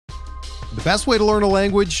The best way to learn a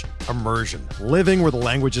language? Immersion. Living where the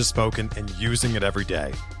language is spoken and using it every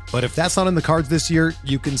day. But if that's not in the cards this year,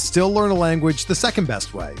 you can still learn a language the second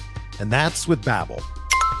best way, and that's with Babbel.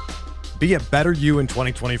 Be a better you in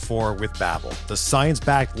 2024 with Babbel, the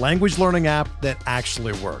science-backed language learning app that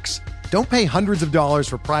actually works. Don't pay hundreds of dollars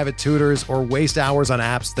for private tutors or waste hours on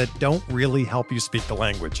apps that don't really help you speak the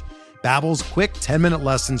language. Babbel's quick 10-minute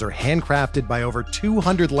lessons are handcrafted by over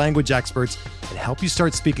 200 language experts and help you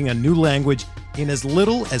start speaking a new language in as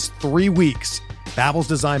little as 3 weeks. Babbel's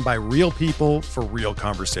designed by real people for real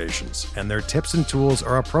conversations, and their tips and tools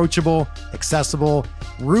are approachable, accessible,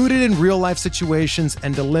 rooted in real-life situations,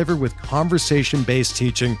 and delivered with conversation-based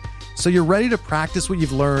teaching, so you're ready to practice what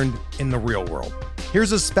you've learned in the real world.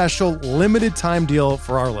 Here's a special limited-time deal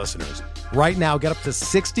for our listeners. Right now, get up to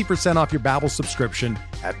 60% off your Babbel subscription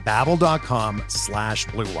at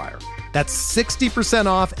babbel.com/Blue Wire. That's 60%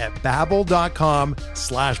 off at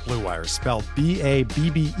babbel.com/Blue Wire, spelled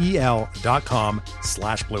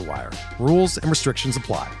BABBEL.com/Blue Wire. Rules and restrictions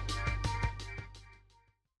apply.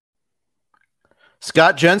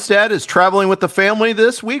 Scott Genstad is traveling with the family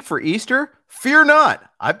this week for Easter. Fear not.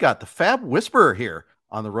 I've got the FAAB Whisperer here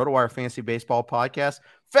on the RotoWire Fantasy Baseball Podcast.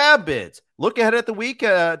 FAAB bids. Look ahead at the week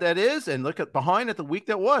that is, and look at behind at the week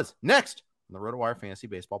that was. Next on the RotoWire Fantasy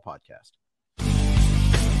Baseball Podcast.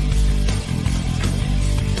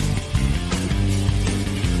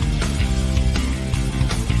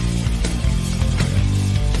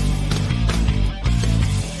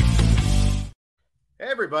 Hey,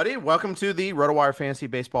 everybody. Welcome to the RotoWire Fantasy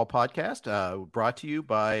Baseball Podcast, brought to you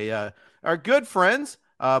by our good friends,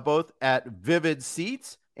 both at Vivid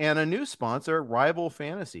Seats and a new sponsor, Rival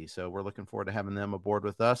Fantasy. So we're looking forward to having them aboard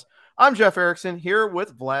with us. I'm Jeff Erickson here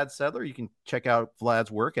with Vlad Sedler. You can check out Vlad's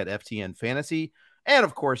work at FTN Fantasy. And,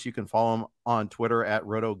 of course, you can follow him on Twitter at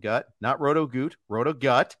RotoGut. Not RotoGoot,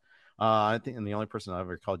 RotoGut. I think I'm the only person I've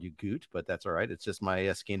ever called you Goot, but that's all right. It's just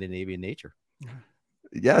my Scandinavian nature.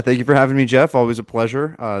 Yeah, thank you for having me, Jeff. Always a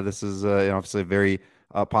pleasure. This is obviously a very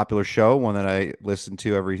popular show, one that I listen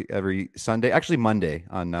to every Sunday, actually Monday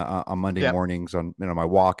on Monday mornings on my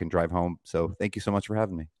walk and drive home. So thank you so much for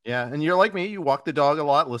having me. Yeah, and you're like me, you walk the dog a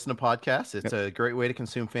lot, listen to podcasts. It's a great way to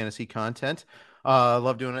consume fantasy content.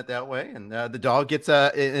 Love doing it that way, and the dog gets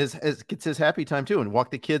his happy time too, and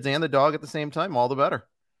walk the kids and the dog at the same time, all the better.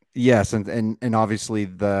 Yes, and obviously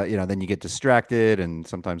then you get distracted, and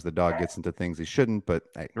sometimes the dog gets into things he shouldn't. But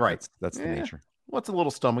hey, right, that's the nature. What's a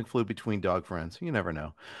little stomach flu between dog friends? You never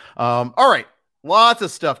know. All right, lots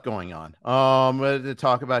of stuff going on to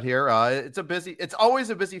talk about here. It's always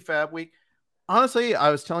a busy FAAB week. Honestly, I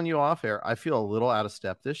was telling you off air, I feel a little out of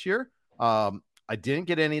step this year. I didn't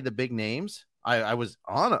get any of the big names. I was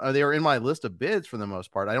on; they were in my list of bids for the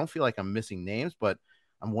most part. I don't feel like I'm missing names, but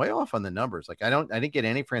I'm way off on the numbers. Like I didn't get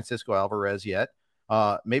any Francisco Alvarez yet.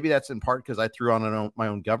 Maybe that's in part because I threw on my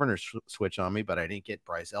own governor switch on me, but I didn't get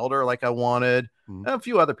Bryce Elder like I wanted. A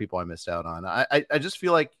few other people I missed out on. I just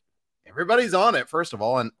feel like everybody's on it, first of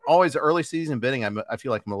all, and always early season bidding. I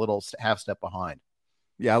feel like I'm a little half step behind.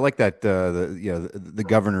 Yeah, I like that. The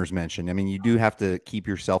governor's mention. I mean, you do have to keep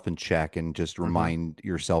yourself in check and just remind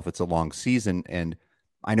yourself it's a long season. And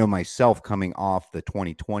I know myself coming off the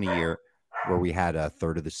 2020 year where we had a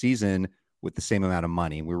third of the season with the same amount of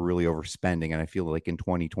money. We were really overspending. And I feel like in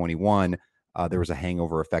 2021, there was a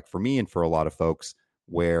hangover effect for me and for a lot of folks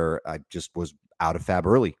where I just was out of FAAB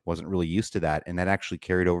early, wasn't really used to that. And that actually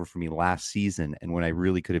carried over for me last season. And when I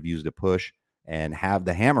really could have used a push and have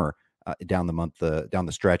the hammer down the month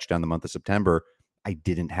of September, I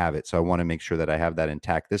didn't have it. So I want to make sure that I have that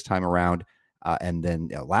intact this time around. And then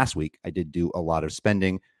last week, I did do a lot of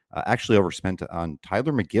spending, actually overspent on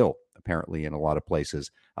Tyler McGill, apparently in a lot of places,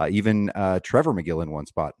 even Trevor McGill in one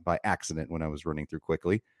spot by accident when I was running through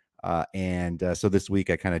quickly. So this week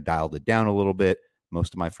I kind of dialed it down a little bit.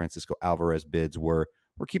 Most of my Francisco Alvarez bids were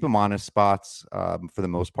keep them honest spots for the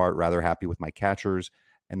most part, rather happy with my catchers.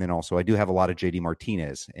 And then also I do have a lot of JD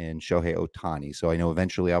Martinez and Shohei Ohtani. So I know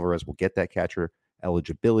eventually Alvarez will get that catcher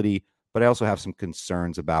eligibility, but I also have some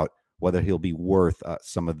concerns about whether he'll be worth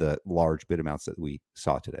some of the large bid amounts that we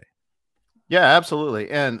saw today. Yeah, absolutely.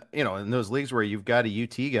 And, in those leagues where you've got a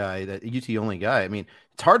UT guy, that UT only guy, I mean,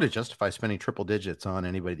 it's hard to justify spending triple digits on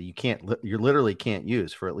anybody that you literally can't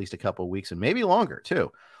use for at least a couple of weeks and maybe longer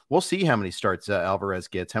too. We'll see how many starts Alvarez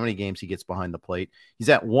gets, how many games he gets behind the plate. He's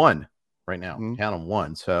at 1 right now. Count him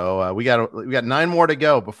 1. So we got 9 more to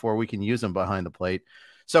go before we can use him behind the plate.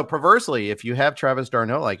 So perversely, if you have Travis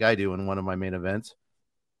d'Arnaud like I do in one of my main events,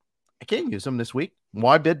 I can't use him this week.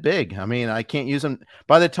 Why bid big? I mean, I can't use him.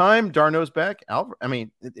 By the time d'Arnaud's back, by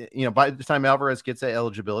the time Alvarez gets that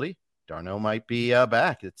eligibility, d'Arnaud might be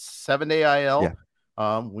back. It's 7-day IL.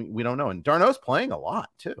 Yeah. We don't know. And d'Arnaud's playing a lot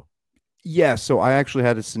too. Yeah, so I actually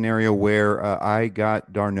had a scenario where I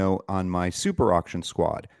got d'Arnaud on my super auction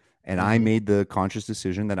squad, and I made the conscious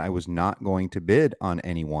decision that I was not going to bid on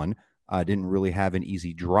anyone. I didn't really have an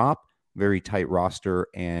easy drop, very tight roster,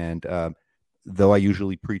 and though I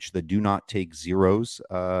usually preach the do not take zeros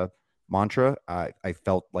mantra, I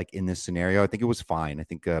felt like in this scenario, I think it was fine. I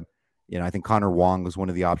think I think Connor Wong was one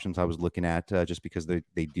of the options I was looking at, just because the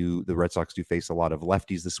Red Sox do face a lot of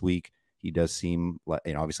lefties this week. He does seem like,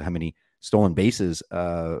 obviously how many stolen bases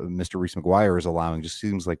Mr. Reese McGuire is allowing just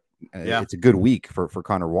seems like it's a good week for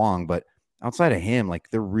Connor Wong. But outside of him, like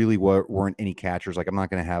there really weren't any catchers. Like I'm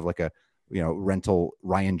not going to have like a rental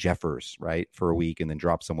Ryan Jeffers right for a week and then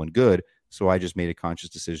drop someone good. So I just made a conscious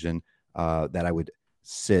decision that I would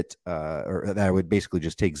sit or that I would basically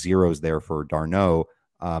just take zeros there for d'Arnaud.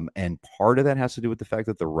 And part of that has to do with the fact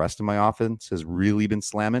that the rest of my offense has really been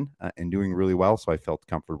slamming and doing really well. So I felt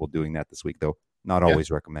comfortable doing that this week, though not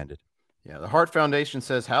always recommended. Yeah, the Hart Foundation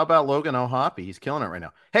says, how about Logan O'Hoppe? He's killing it right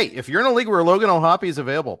now. Hey, if you're in a league where Logan O'Hoppe is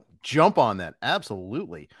available, jump on that.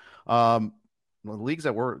 Absolutely. The leagues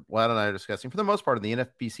that Vlad and I are discussing, for the most part, in the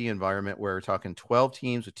NFBC environment, where we're talking 12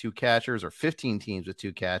 teams with 2 catchers or 15 teams with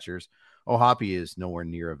 2 catchers, O'Hoppe is nowhere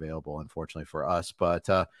near available, unfortunately for us. But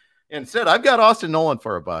instead, I've got Austin Nolan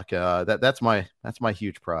for $1. That's my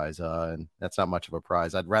huge prize, and that's not much of a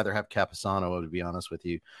prize. I'd rather have Capisano, to be honest with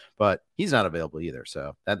you, but he's not available either.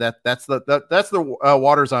 So that's the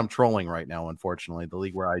waters I'm trolling right now. Unfortunately, the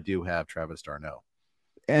league where I do have Travis d'Arnaud.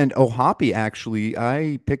 And O'Hoppe, actually,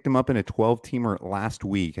 I picked him up in a 12-teamer last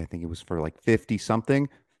week. I think it was for like 50 something,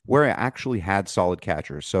 where I actually had solid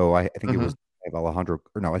catchers. So I think it was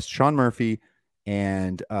it's Sean Murphy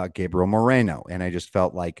and Gabriel Moreno, and I just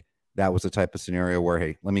felt like that was the type of scenario where,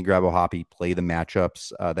 hey, let me grab O'Hoppe, play the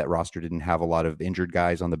matchups. That roster didn't have a lot of injured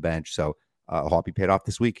guys on the bench, so O'Hoppe paid off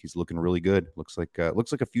this week. He's looking really good. Looks like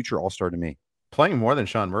a future all-star to me. Playing more than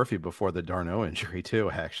Sean Murphy before the d'Arnaud injury too,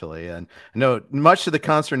 actually. And I know, much to the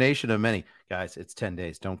consternation of many guys, it's 10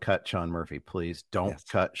 days. Don't cut Sean Murphy, please. Don't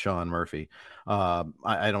cut Sean Murphy.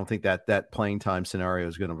 I don't think that playing time scenario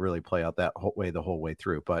is going to really play out the whole way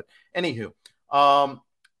through. But anywho,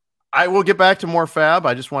 I will get back to more FAAB.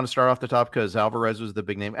 I just want to start off the top because Alvarez was the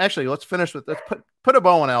big name. Actually, let's put a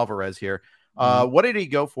bow on Alvarez here. What did he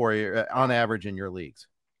go for on average in your leagues?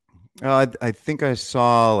 I think I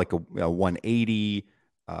saw like a 180.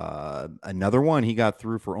 Another one he got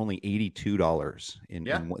through for only $82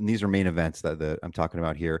 in these are main events that I'm talking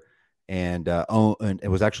about here. And it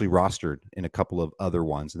was actually rostered in a couple of other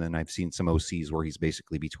ones. And then I've seen some OCs where he's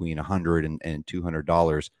basically between $100 and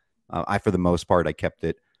 $200. For the most part, I kept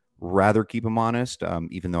it. Rather keep him honest,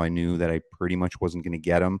 even though I knew that I pretty much wasn't going to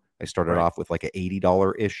get him. I started off with like a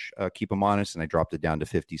 $80-ish keep him honest, and I dropped it down to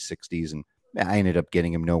 50s, 60s, and I ended up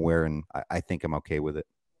getting him nowhere, and I think I'm okay with it.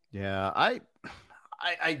 Yeah,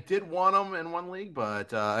 I did want him in one league,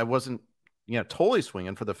 but I wasn't totally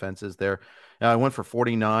swinging for the fences there. I went for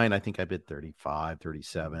 49. I think I bid 35,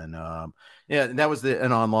 37. That was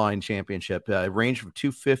an online championship. Ranged from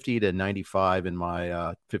 250 to 95 in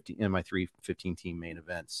my 15 team main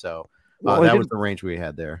events. So that was the range we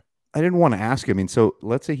had there. I didn't want to ask you. I mean, so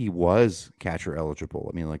let's say he was catcher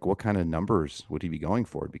eligible. I mean, like what kind of numbers would he be going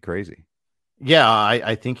for? It'd be crazy. Yeah,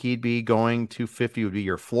 I think he'd be going 250 would be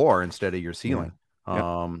your floor instead of your ceiling.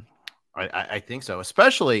 Yeah. I think so.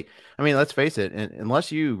 Especially, I mean, let's face it,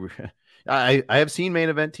 unless you I have seen main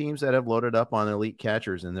event teams that have loaded up on elite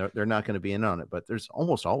catchers and they're not going to be in on it, but there's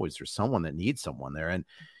almost always someone that needs someone there. And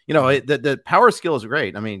the power skill is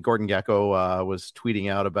great. I mean, Gordon Gekko was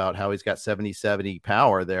tweeting out about how he's got 70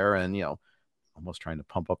 power there, and almost trying to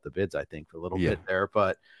pump up the bids, I think, for a little bit there.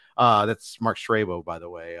 But that's Mark Strabo, by the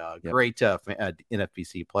way, great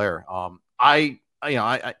NFBC player. I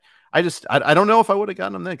don't know if I would have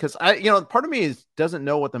gotten him then, because part of me doesn't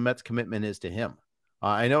know what the Mets commitment is to him.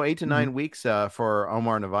 I know 8 to 9 weeks for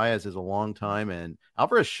Omar Narvaez is a long time, and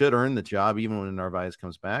Alvarez should earn the job even when Narvaez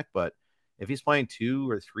comes back. But if he's playing 2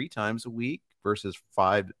 or 3 times a week versus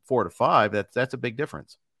 4 to 5, that's a big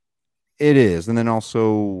difference. It is. And then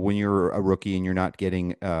also when you're a rookie and you're not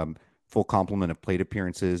getting full complement of plate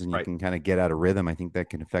appearances and you can kind of get out of rhythm, I think that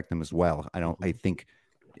can affect them as well. I think,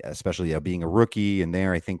 especially being a rookie and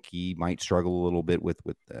I think he might struggle a little bit with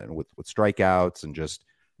strikeouts and just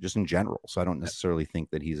in general. So I don't necessarily think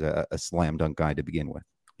that he's a slam dunk guy to begin with.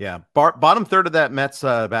 Yeah. Bottom third of that Mets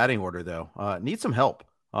batting order, though, needs some help.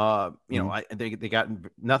 They got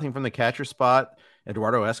nothing from the catcher spot.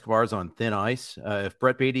 Eduardo Escobar's on thin ice. If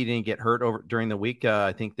Brett Beatty didn't get hurt during the week,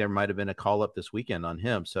 I think there might have been a call up this weekend on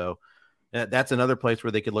him. So That's another place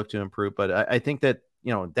where they could look to improve. But I think that,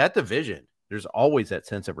 that division, there's always that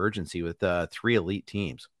sense of urgency with 3 elite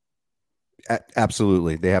teams.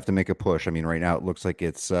 Absolutely. They have to make a push. I mean, right now it looks like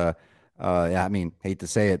it's, I mean, hate to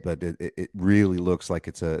say it, but it really looks like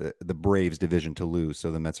it's the Braves division to lose.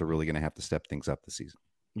 So the Mets are really going to have to step things up this season.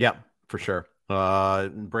 Yeah, for sure.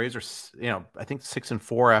 Braves are, I think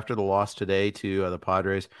 6-4 after the loss today to the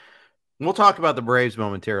Padres. We'll talk about the Braves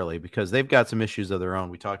momentarily because they've got some issues of their own.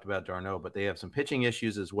 We talked about d'Arnaud, but they have some pitching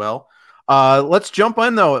issues as well. Let's jump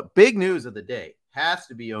on, though. Big news of the day has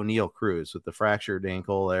to be O'Neal Cruz with the fractured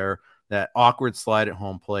ankle there, that awkward slide at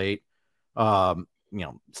home plate. Sebi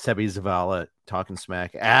Zavala talking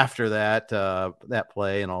smack after that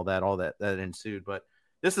play and all that ensued. But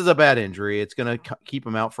this is a bad injury. It's going to keep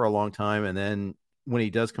him out for a long time. And then when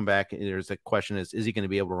he does come back, there's a question is he going to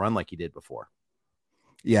be able to run like he did before?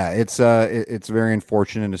 Yeah, it's very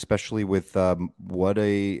unfortunate, especially with how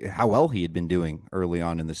well he had been doing early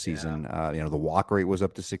on in the season. Yeah. The walk rate was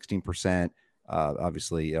up to 16%.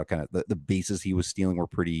 Obviously, kind of the bases he was stealing were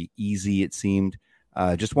pretty easy, it seemed.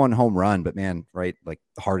 Just one home run, but man, right, like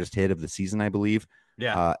the hardest hit of the season, I believe.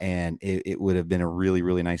 Yeah. And it would have been a really,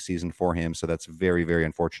 really nice season for him. So that's very, very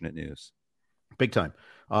unfortunate news. Big time.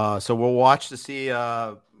 So we'll watch to see,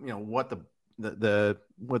 what the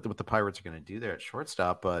Pirates are going to do there at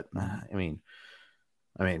shortstop. But I mean,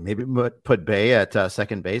 maybe put Bay at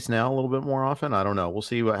second base now a little bit more often. I don't know. We'll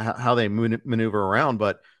see how they maneuver around.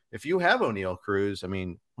 But if you have O'Neal Cruz, I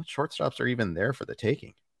mean, what shortstops are even there for the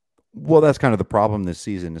taking? Well, that's kind of the problem this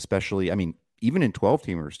season, especially, I mean, even in 12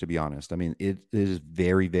 teamers, to be honest. I mean, it is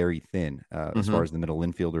very, very thin as far as the middle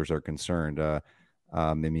infielders are concerned.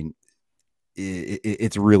 I mean,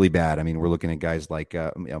 it's really bad. I mean, we're looking at guys like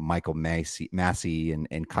Michael Massey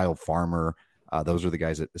and Kyle Farmer. Those are the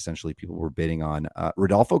guys that essentially people were bidding on.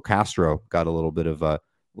 Rodolfo Castro got a little bit of a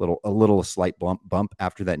slight bump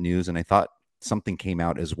after that news, and I thought something came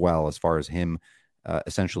out as well as far as him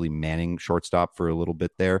essentially manning shortstop for a little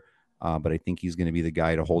bit there. But I think he's going to be the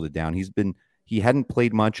guy to hold it down. He hadn't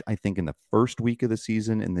played much, I think, in the first week of the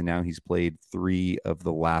season, and then now he's played 3 of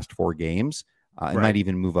the last 4 games. It might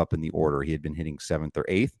even move up in the order. He had been hitting 7th or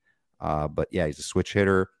 8th. But yeah, he's a switch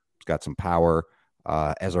hitter. He's got some power.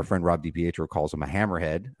 As our friend Rob DiPietro calls him, a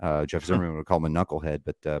hammerhead. Jeff Zimmerman would call him a knucklehead,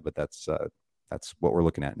 but that's what we're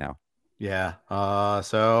looking at now. Yeah.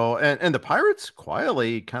 So the Pirates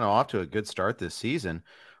quietly kind of off to a good start this season.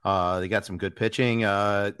 They got some good pitching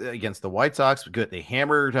against the White Sox. Good. They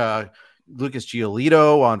hammered Lucas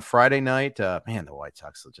Giolito on Friday night. Man, the White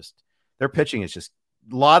Sox their pitching is just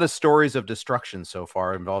a lot of stories of destruction so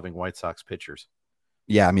far involving White Sox pitchers.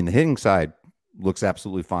 Yeah, I mean, the hitting side looks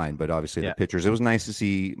absolutely fine, but obviously the pitchers, it was nice to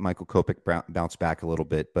see Michael Kopech bounce back a little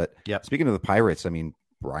bit. But speaking of the Pirates, I mean,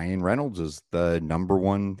 Brian Reynolds is the number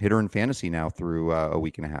 1 hitter in fantasy now through a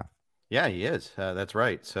week and a half. Yeah, he is. That's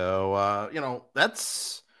right. So,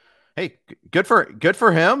 that's, hey, good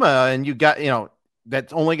for him. And you got,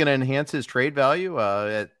 that's only going to enhance his trade value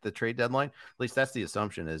at the trade deadline. At least that's the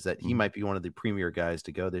assumption, is that he might be one of the premier guys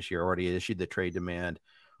to go this year. Already issued the trade demand.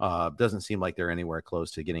 Doesn't seem like they're anywhere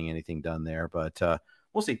close to getting anything done there, but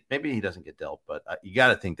we'll see. Maybe he doesn't get dealt, but you got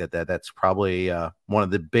to think that's probably one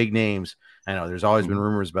of the big names. I know there's always been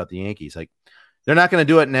rumors about the Yankees. Like, they're not going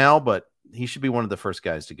to do it now, but he should be one of the first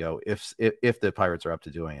guys to go if the Pirates are up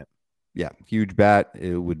to doing it. Yeah, huge bat.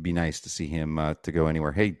 It would be nice to see him to go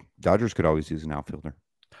anywhere. Hey, Dodgers could always use an outfielder.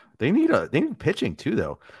 They need pitching too,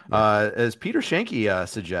 though. Yeah. As Peter Schenke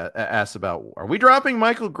asked about, are we dropping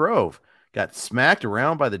Michael Grove? Got smacked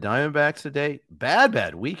around by the Diamondbacks today.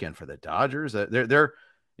 Bad weekend for the Dodgers. They're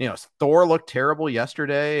Thor looked terrible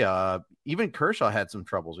yesterday. Even Kershaw had some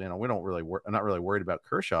troubles. I'm not really worried about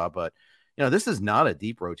Kershaw, but this is not a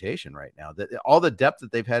deep rotation right now. All the depth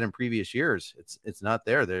that they've had in previous years, it's not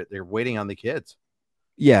there. They're waiting on the kids.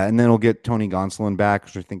 Yeah, and then we'll get Tony Gonsolin back,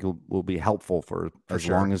 which I think will be helpful for as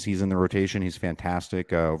long as he's in the rotation. He's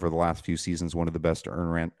fantastic over the last few seasons. One of the best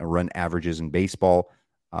run averages in baseball,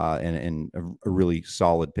 and a really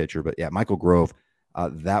solid pitcher. But yeah, Michael Grove,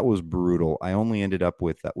 that was brutal. I only ended up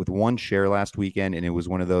with 1 share last weekend, and it was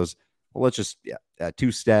one of those. Well, let's just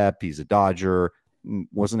 2-step. He's a Dodger.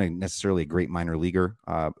 Wasn't necessarily a great minor leaguer,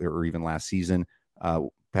 or even last season.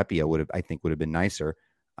 Pepia would have been nicer.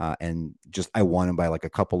 And just I won him by like a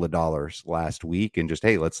couple of dollars last week, and just,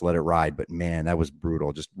 hey, let's let it ride. But man, that was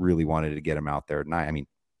brutal. Just really wanted to get him out there. I mean,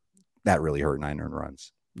 that really hurt. 9 earned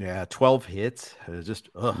runs. Yeah, 12 hits. It was just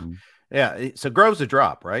Yeah. So Grove's a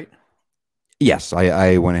drop, right? Yes,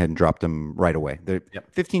 I went ahead and dropped him right away. The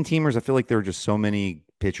 15 teamers. I feel like there are just so many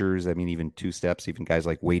pitchers. I mean, even two steps, even guys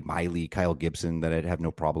like Wade Miley, Kyle Gibson, that I'd have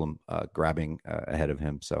no problem grabbing ahead of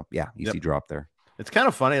him. So yeah, easy drop there. It's kind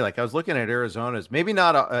of funny. Like I was looking at Arizona's, maybe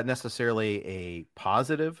not necessarily a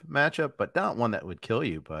positive matchup, but not one that would kill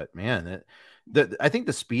you. But man, I think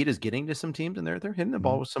the speed is getting to some teams, and they're hitting the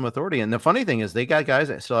ball with some authority. And the funny thing is, they got guys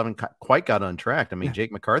that still haven't quite got untracked. I mean,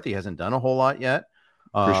 Jake McCarthy hasn't done a whole lot yet.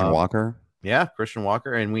 Christian Walker. Yeah, Christian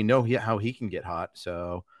Walker. And we know how he can get hot.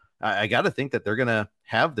 So I got to think that they're going to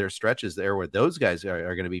have their stretches there where those guys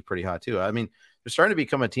are going to be pretty hot too. I mean, they're starting to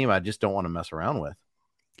become a team I just don't want to mess around with.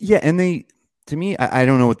 Yeah, and to me, I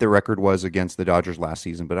don't know what their record was against the Dodgers last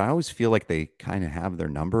season, but I always feel like they kind of have their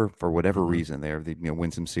number for whatever reason. They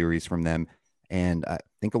win some series from them. And I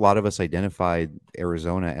think a lot of us identified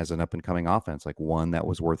Arizona as an up-and-coming offense, like one that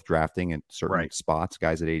was worth drafting at certain spots,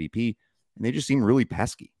 guys at ADP. And they just seem really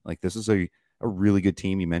pesky. Like this is a really good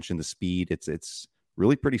team. You mentioned the speed. It's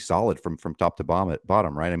really pretty solid from top to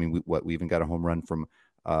bottom, right? I mean, we even got a home run from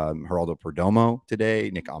Geraldo Perdomo today.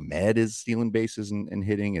 Nick Ahmed is stealing bases and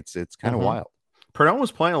hitting. It's kind of wild.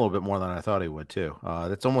 Perdomo's playing a little bit more than I thought he would too.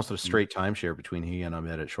 That's almost a straight timeshare between he and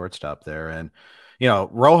Ahmed at shortstop there. And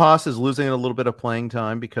Rojas is losing a little bit of playing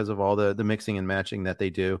time because of all the mixing and matching that they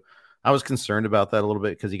do. I was concerned about that a little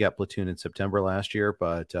bit because he got platooned in September last year.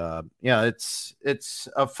 But it's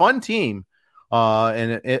a fun team.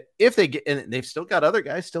 If they get, and they've still got other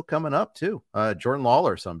guys still coming up too. Jordan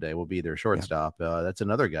Lawler someday will be their shortstop. That's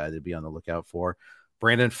another guy to be on the lookout for.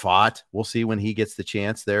 Brandon Pfaadt, we'll see when he gets the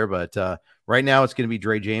chance there. But right now it's going to be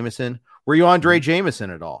Dre Jameson. Were you on Dre Jameson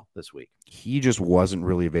at all this week? He just wasn't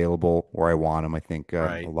really available where I want him. I think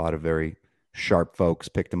a lot of very sharp folks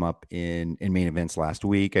picked him up in main events last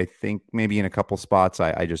week. I think maybe in a couple spots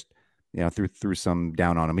I just threw some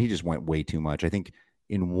down on him. He just went way too much. I think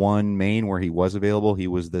in one main where he was available, he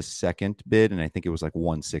was the second bid, and I think it was like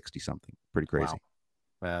 160 something. Pretty crazy.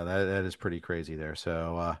 Wow, that is pretty crazy there.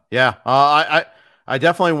 So I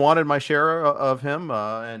definitely wanted my share of him,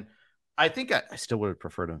 and I think I still would have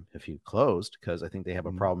preferred him if he closed because I think they have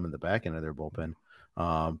a problem in the back end of their bullpen.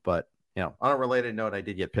 But on a related note, I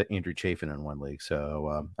did get Andrew Chafin in one league,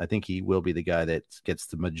 so I think he will be the guy that gets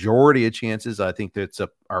the majority of chances. I think that's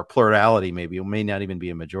our plurality. Maybe it may not even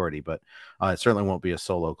be a majority, but it certainly won't be a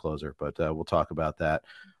solo closer. But we'll talk about that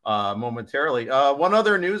momentarily. One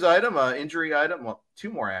other news item, injury item. Well,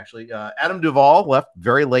 two more actually. Adam Duvall left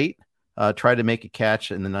very late. Tried to make a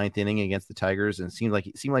catch in the ninth inning against the Tigers, and it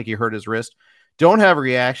seemed like he hurt his wrist. Don't have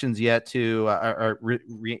reactions yet to, I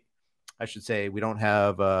should say, we don't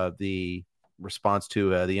have the response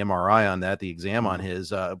to the MRI on that, the exam on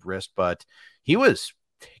his wrist, but he was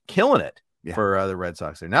killing it for the Red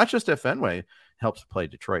Sox there. Not just at Fenway, helps play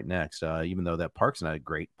Detroit next. Even though that park's not a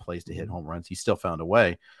great place to hit home runs, he still found a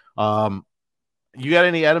way. You got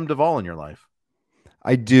any Adam Duvall in your life?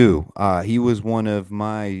 I do. He was one of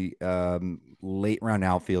my late round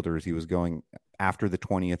outfielders. He was going after the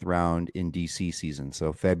 20th round in DC season.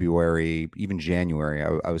 So February, even January,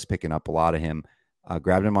 I was picking up a lot of him.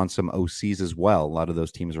 Grabbed him on some OCs as well. A lot of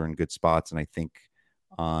those teams are in good spots. And I think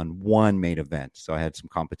on one main event. So I had some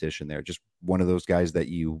competition there. Just one of those guys that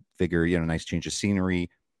you figure, nice change of scenery,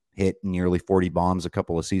 hit nearly 40 bombs a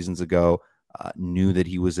couple of seasons ago. Knew that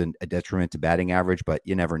he was a detriment to batting average, but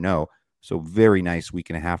you never know. So very nice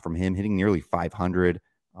week and a half from him, hitting nearly 500,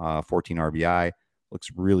 14 RBI.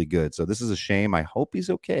 Looks really good. So this is a shame. I hope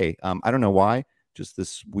he's okay. I don't know why. Just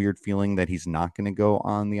this weird feeling that he's not going to go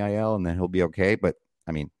on the IL and then he'll be okay. But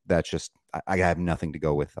I mean, that's just, I have nothing to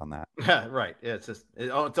go with on that. Right. Yeah,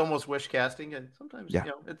 it's almost wish casting. And sometimes,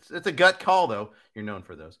 it's a gut call, though. You're known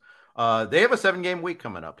for those. They have a 7-game week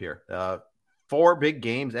coming up here. 4 big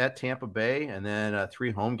games at Tampa Bay and then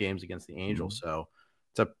 3 home games against the Angels. So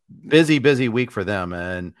it's a busy week for them.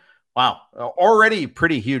 And wow, already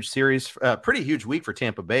pretty huge series, pretty huge week for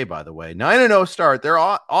Tampa Bay, by the way. 9-0 start. They're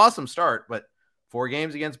awesome start, but 4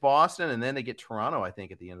 games against Boston, and then they get Toronto, I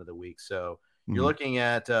think, at the end of the week. So you're looking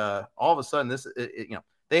at all of a sudden this,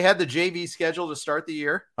 they had the JV schedule to start the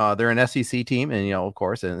year. They're an SEC team, and of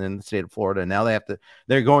course, and in the state of Florida. And now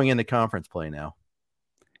they're going into conference play now.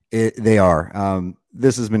 They are.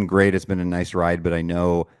 This has been great. It's been a nice ride, but I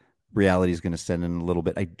know reality is going to set in a little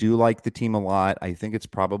bit. I do like the team a lot. I think it's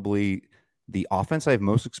probably the offense I have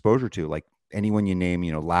most exposure to. Like anyone you name,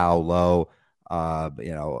 Lau, Lowe,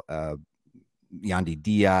 Yandy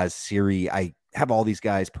Diaz, Siri. I have all these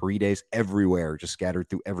guys, Paredes, everywhere, just scattered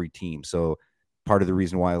through every team. So part of the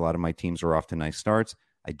reason why a lot of my teams are off to nice starts.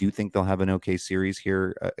 I do think they'll have an okay series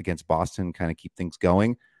here against Boston, kind of keep things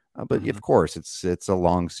going. But of course, it's a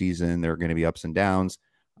long season. There are going to be ups and downs.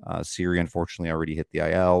 Siri, unfortunately, already hit the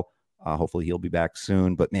IL. Hopefully he'll be back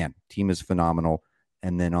soon. But man, team is phenomenal.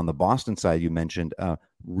 And then on the Boston side, you mentioned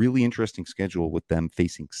really interesting schedule with them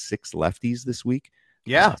facing 6 lefties this week.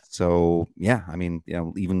 Yeah. So yeah, I mean,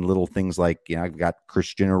 even little things like, I've got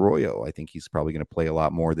Christian Arroyo. I think he's probably going to play a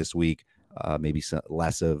lot more this week. Maybe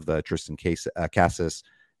less of Tristan Casas,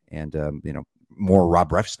 and more Rob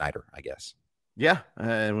Refsnyder, I guess. Yeah,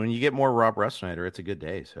 and when you get more Rob Refsnyder, it's a good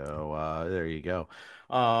day. So there you go.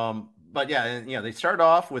 But yeah, they start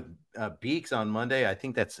off with Beeks on Monday. I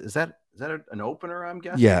think is that an opener? I'm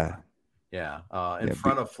guessing. Yeah. In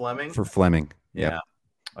front of Fleming. For Fleming. Yeah.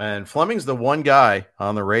 And Fleming's the one guy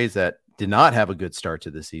on the Rays that did not have a good start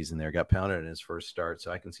to the season there, got pounded in his first start.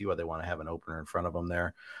 So I can see why they want to have an opener in front of him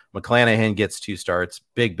there. McClanahan gets 2 starts.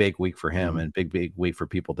 Big week for him, and big week for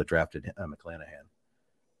people that drafted McClanahan.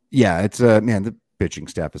 Yeah, it's the pitching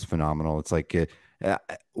staff is phenomenal. It's like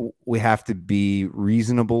we have to be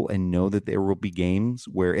reasonable and know that there will be games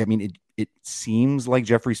where, it seems like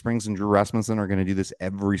Jeffrey Springs and Drew Rasmussen are going to do this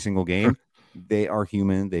every single game. They are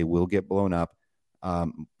human. They will get blown up.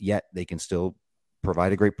 Yet they can still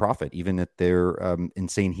provide a great profit, even at their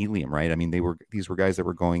insane helium, right? I mean, these were guys that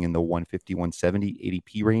were going in the 150, 170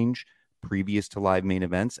 ADP range previous to live main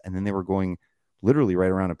events, and then they were going literally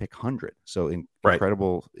right around a pick 100. So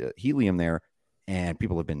incredible helium there, and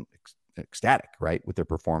people have been ecstatic, right, with their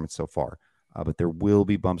performance so far. But there will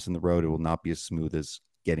be bumps in the road. It will not be as smooth as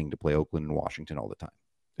getting to play Oakland and Washington all the time.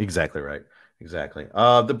 Exactly right. Exactly.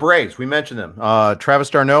 The Braves, we mentioned them.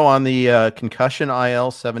 Travis d'Arnaud on the concussion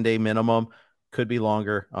IL, 7-day minimum. Could be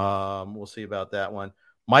longer. We'll see about that one.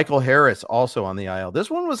 Michael Harris also on the IL. This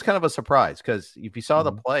one was kind of a surprise because if you saw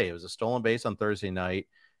the play, it was a stolen base on Thursday night,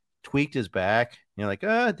 tweaked his back. Day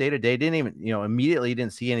to day, didn't even, immediately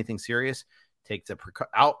didn't see anything serious. Takes it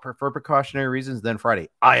out for precautionary reasons. Then Friday,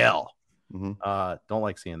 IL. Don't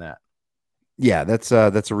like seeing that. Yeah, that's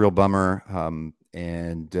a real bummer.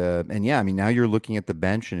 And yeah, I mean, now you're looking at the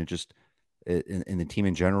bench, and it just in the team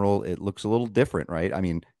in general, it looks a little different, right? I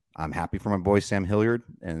mean, I'm happy for my boy Sam Hilliard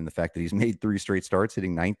and the fact that he's made 3 straight starts,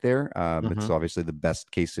 hitting 9th there. It's obviously the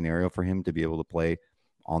best case scenario for him to be able to play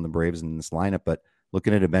on the Braves in this lineup. But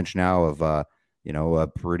looking at a bench now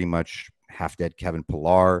of pretty much half dead Kevin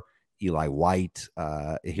Pillar, Eli White,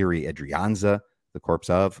 Ehire Adrianza, the corpse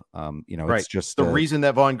of, it's just the reason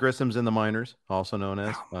that Vaughn Grissom's in the minors, also known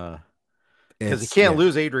as, because he can't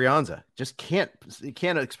lose Adrianza. Just can't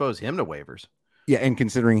expose him to waivers. Yeah, and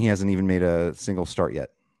considering he hasn't even made a single start yet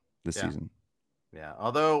this season. Yeah,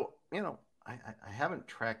 although, I haven't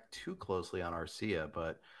tracked too closely on Arcia,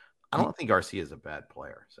 but I don't think Arcia is a bad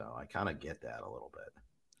player. So I kind of get that a little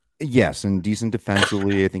bit. Yes, and decent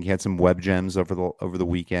defensively. I think he had some web gems over the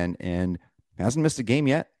weekend and hasn't missed a game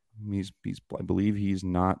yet. I believe he's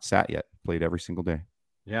not sat yet. Played every single day.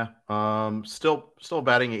 Yeah. Still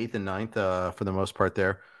batting 8th and 9th for the most part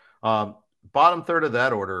there. Bottom third of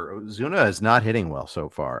that order, Zuna is not hitting well so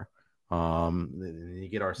far. You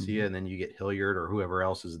get Arcia and then you get Hilliard or whoever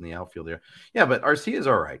else is in the outfield there. Yeah, but Arcia is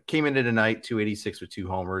all right. Came into tonight 286 with 2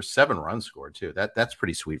 homers, 7 runs scored too. That's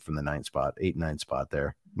pretty sweet from the 8 and 9 spot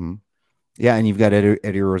there. Mm-hmm. Yeah, and you've got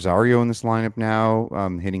Eddie Rosario in this lineup now,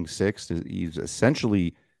 hitting 6th. He's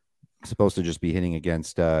essentially supposed to just be hitting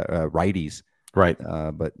against righties. Right.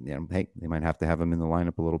 But hey, they might have to have him in the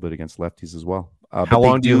lineup a little bit against lefties as well. How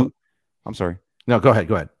long do you? I'm sorry. No, go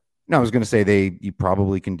ahead. No, I was going to say you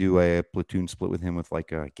probably can do a platoon split with him with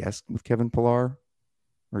with Kevin Pillar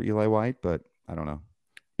or Eli White, but I don't know.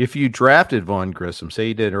 If you drafted Vaughn Grissom, say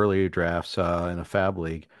you did earlier drafts in a FAAB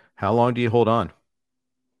league, how long do you hold on?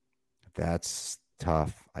 That's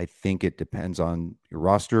tough. I think it depends on your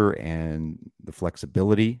roster and the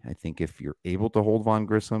flexibility. I think if you're able to hold Vaughn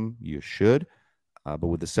Grissom, you should. But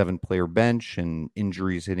with the 7-player bench and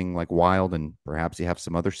injuries hitting like wild, and perhaps you have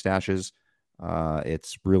some other stashes,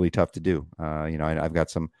 it's really tough to do. I've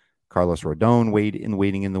got some Carlos Rodon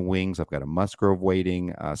waiting in the wings. I've got a Musgrove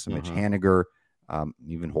waiting, some Mitch Haniger,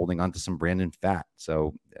 even holding on to some Brandon Pfaadt.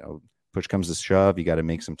 So push comes to shove, you got to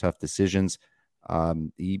make some tough decisions.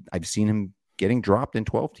 I've seen him getting dropped in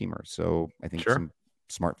 12-teamers. So I think some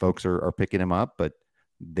smart folks are picking him up, but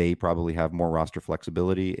they probably have more roster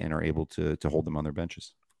flexibility and are able to hold them on their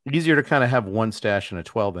benches. Easier to kind of have one stash in a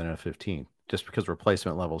 12 than a 15, just because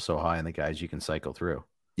replacement level is so high and the guys you can cycle through.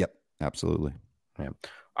 Yep, absolutely. Yeah.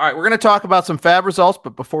 All right, we're going to talk about some FAAB results,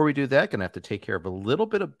 but before we do that, going to have to take care of a little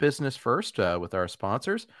bit of business first with our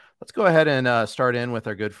sponsors. Let's go ahead and start in with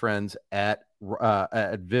our good friends at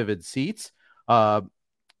Vivid Seats.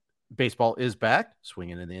 Baseball is back,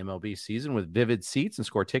 swinging in the MLB season with Vivid Seats, and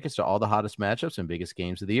score tickets to all the hottest matchups and biggest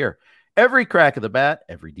games of the year. Every crack of the bat,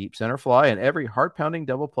 every deep center fly, and every heart-pounding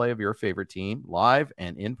double play of your favorite team, live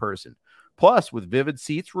and in person. Plus, with Vivid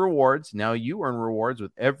Seats rewards, now you earn rewards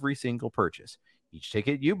with every single purchase. Each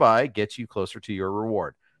ticket you buy gets you closer to your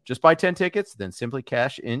reward. Just buy 10 tickets, then simply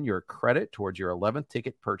cash in your credit towards your 11th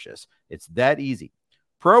ticket purchase. It's that easy.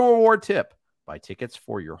 Pro reward tip: buy tickets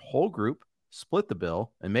for your whole group, split the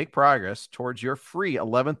bill, and make progress towards your free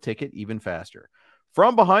 11th ticket even faster.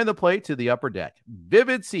 From behind the plate to the upper deck,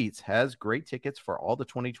 Vivid Seats has great tickets for all the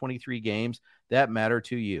 2023 games that matter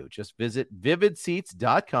to you. Just visit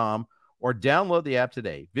vividseats.com or download the app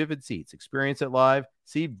today. Vivid Seats. Experience it live.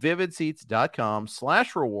 See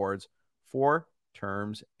vividseats.com/rewards for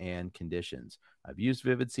terms and conditions. I've used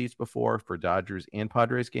Vivid Seats before for Dodgers and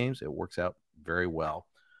Padres games. It works out very well.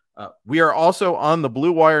 We are also on the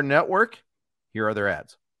Blue Wire Network. Here are their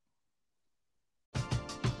ads.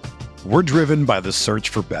 We're driven by the search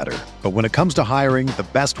for better. But when it comes to hiring, the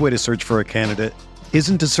best way to search for a candidate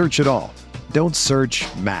isn't to search at all. Don't search,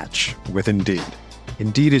 match with Indeed.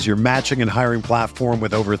 Indeed is your matching and hiring platform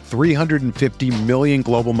with over 350 million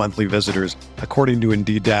global monthly visitors, according to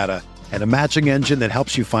Indeed data, and a matching engine that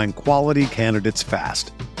helps you find quality candidates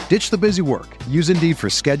fast. Ditch the busy work. Use Indeed for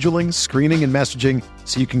scheduling, screening, and messaging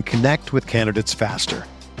so you can connect with candidates faster.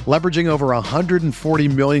 Leveraging over 140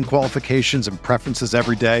 million qualifications and preferences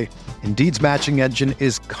every day, Indeed's matching engine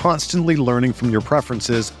is constantly learning from your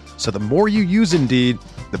preferences, so the more you use Indeed,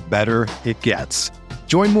 the better it gets.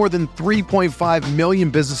 Join more than 3.5 million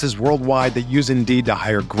businesses worldwide that use Indeed to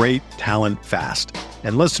hire great talent fast.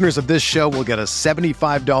 And listeners of this show will get a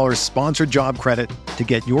 $75 sponsored job credit to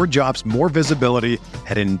get your jobs more visibility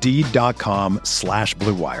at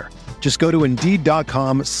Indeed.com/Blue Wire. Just go to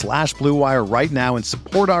Indeed.com/Blue Wire right now and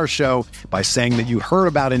support our show by saying that you heard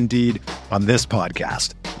about Indeed on this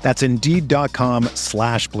podcast. That's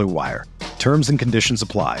Indeed.com/Blue Wire. Terms and conditions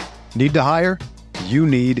apply. Need to hire? You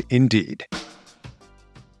need Indeed.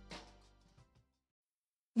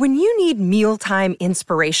 When you need mealtime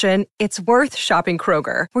inspiration, it's worth shopping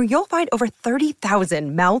Kroger, where you'll find over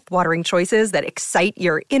 30,000 mouth-watering choices that excite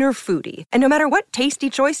your inner foodie. And no matter what tasty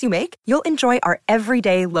choice you make, you'll enjoy our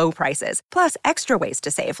everyday low prices, plus extra ways to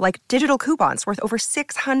save, like digital coupons worth over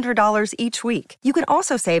 $600 each week. You can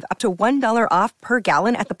also save up to $1 off per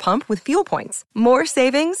gallon at the pump with fuel points. More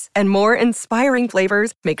savings and more inspiring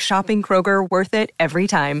flavors make shopping Kroger worth it every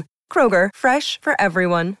time. Kroger, fresh for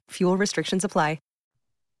everyone. Fuel restrictions apply.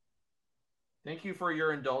 Thank you for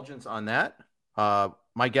your indulgence on that.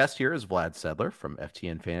 My guest here is Vlad Sedler from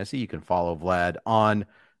FTN Fantasy. You can follow Vlad on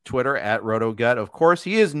Twitter at RotoGut. Of course,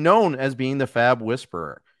 he is known as being the FAAB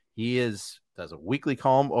Whisperer. He does a weekly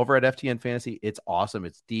column over at FTN Fantasy. It's awesome.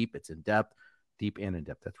 It's deep. It's in depth. Deep and in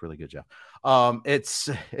depth. That's really good, Jeff.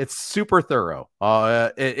 It's super thorough.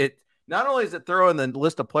 It not only is it thorough in the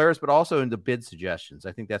list of players, but also in the bid suggestions.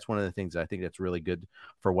 I think that's one of the things I think that's really good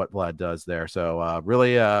for what Vlad does there. So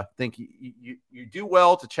really think you do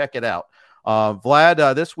well to check it out.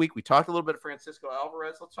 Vlad, this week we talked a little bit of Francisco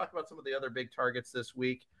Alvarez. Let's talk about some of the other big targets this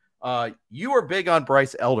week. You were big on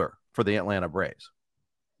Bryce Elder for the Atlanta Braves.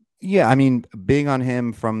 Yeah, I mean, big on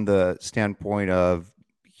him from the standpoint of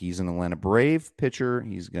he's an Atlanta Brave pitcher.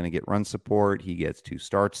 He's going to get run support. He gets 2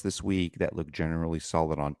 starts this week that look generally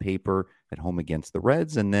solid on paper, at home against the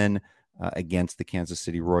Reds and then against the Kansas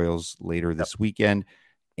City Royals later this weekend.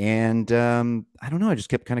 And I don't know. I just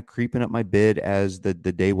kept kind of creeping up my bid as the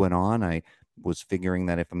day went on. I was figuring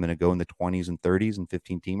that if I'm going to go in the 20s and 30s and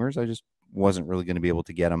 15 teamers, I just wasn't really going to be able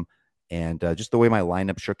to get him. And just the way my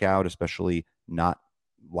lineup shook out, especially not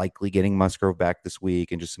likely getting Musgrove back this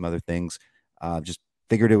week and just some other things, just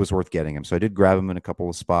figured it was worth getting him. So I did grab him in a couple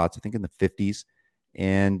of spots, I think in the 50s,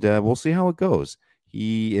 and we'll see how it goes.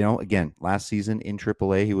 He, again, last season in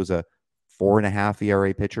AAA, he was a 4.5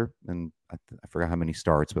 ERA pitcher, and I forgot how many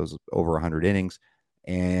starts, but it was over 100 innings,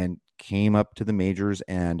 and came up to the majors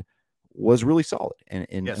and was really solid and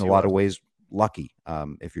in a lot of ways lucky.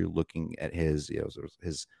 If you're looking at his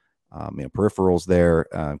peripherals there,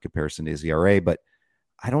 in comparison to his ERA, but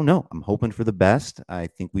I don't know. I'm hoping for the best. I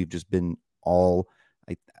think we've just been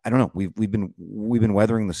I don't know. We've been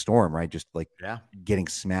weathering the storm, right? Just getting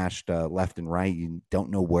smashed left and right. You don't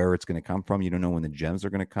know where it's going to come from. You don't know when the gems are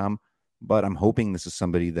going to come. But I'm hoping this is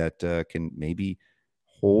somebody that can maybe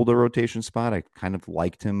hold a rotation spot. I kind of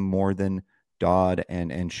liked him more than Dodd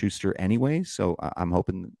and Schuster anyway. So I'm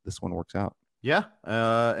hoping this one works out. Yeah.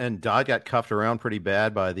 And Dodd got cuffed around pretty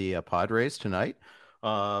bad by the Padres tonight.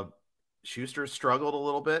 Schuster struggled a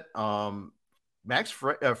little bit. Max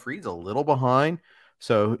Fried's a little behind.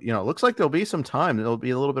 So, it looks like there'll be some time. There'll be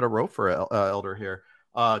a little bit of rope for Elder here.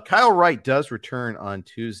 Kyle Wright does return on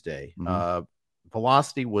Tuesday. Mm-hmm.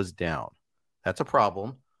 Velocity was down. That's a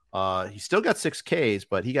problem. He still got 6 Ks,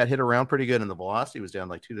 but he got hit around pretty good, and the velocity was down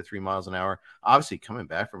like 2 to 3 miles an hour. Obviously, coming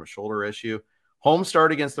back from a shoulder issue. Home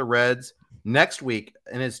start against the Reds next week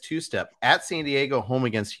in his 2-step at San Diego, home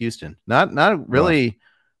against Houston. Not really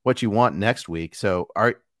what you want next week. So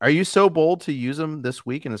are you so bold to use him this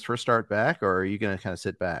week in his first start back, or are you going to kind of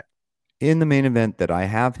sit back? In the main event that I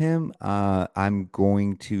have him, I'm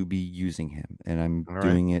going to be using him, and I'm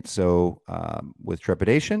doing it so with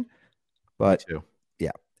trepidation. But Me too.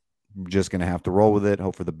 Yeah, I'm just going to have to roll with it.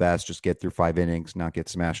 Hope for the best. Just get through 5 innings, not get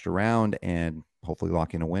smashed around, and hopefully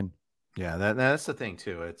lock in a win. Yeah, that's the thing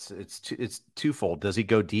too. It's twofold. Does he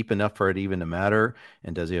go deep enough for it even to matter,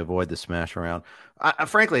 and does he avoid the smash around?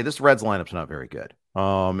 Frankly, this Reds lineup's not very good.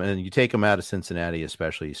 And you take them out of Cincinnati,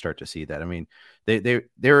 especially, you start to see that. I mean,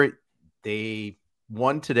 they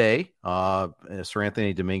won today. Sir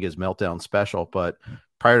Anthony Dominguez meltdown special, but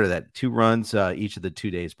prior to that, 2 runs each of the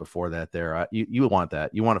 2 days before that. You want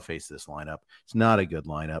that. You want to face this lineup. It's not a good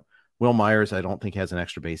lineup. Will Myers, I don't think, has an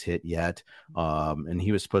extra base hit yet. And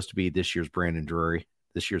he was supposed to be this year's Brandon Drury.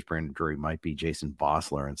 This year's Brandon Drury might be Jason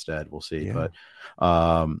Bossler instead. We'll see. Yeah.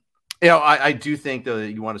 But I do think though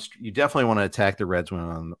that you definitely want to attack the Reds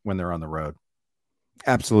when they're on the road.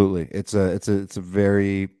 Absolutely. It's a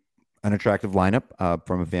very unattractive lineup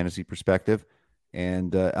from a fantasy perspective.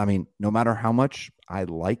 And I mean, no matter how much I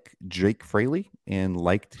like Jake Fraley and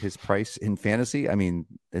liked his price in fantasy, I mean,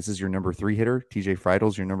 this is your number 3 hitter. TJ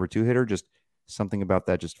Friedl's your number 2 hitter. Just something about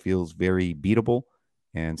that just feels very beatable.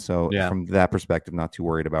 And so from that perspective, not too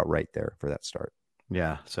worried about right there for that start.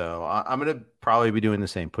 Yeah. So I'm going to probably be doing the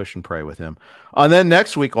same push and pray with him. And then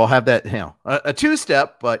next week I'll have that, a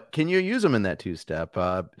 2-step, but can you use him in that 2-step?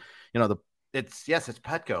 It's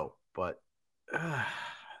Petco, but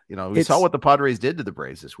we saw what the Padres did to the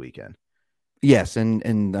Braves this weekend. Yes,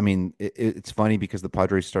 and I mean it's funny because the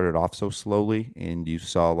Padres started off so slowly, and you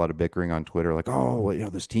saw a lot of bickering on Twitter, like, oh,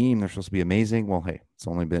 this team, they're supposed to be amazing. Well, hey, it's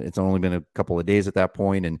only been a couple of days at that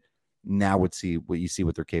point, and now what you see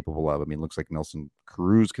what they're capable of. I mean, it looks like Nelson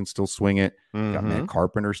Cruz can still swing it. Got Matt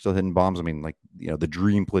Carpenter still hitting bombs. I mean, the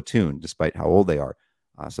dream platoon, despite how old they are.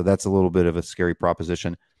 So that's a little bit of a scary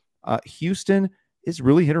proposition. Houston is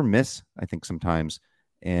really hit or miss, I think, sometimes.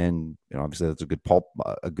 And obviously that's a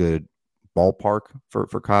good ballpark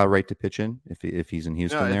for Kyle Wright to pitch in if he's in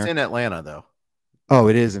Houston. No, it's in Atlanta though. Oh,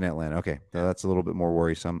 it is in Atlanta. Okay, that's a little bit more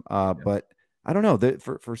worrisome. But I don't know that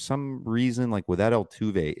for some reason, like without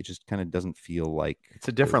Altuve, it just kind of doesn't feel like it's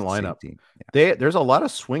a different lineup. Yeah. There's a lot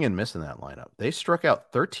of swing and miss in that lineup. They struck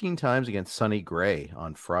out 13 times against Sonny Gray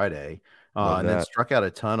on Friday, and then struck out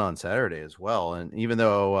a ton on Saturday as well. And even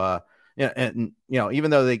though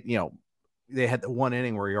even though they had the 1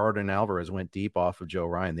 inning where Yordan Alvarez went deep off of Joe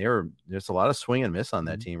Ryan, there's a lot of swing and miss on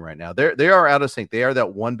that team right now. They are out of sync. They are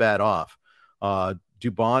that one bat off.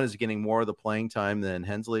 Dubon is getting more of the playing time than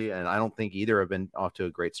Hensley, and I don't think either have been off to a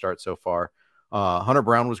great start so far. Hunter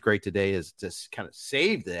Brown was great today, as just kind of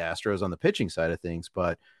saved the Astros on the pitching side of things,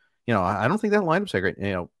 but I don't think that lineup's that great.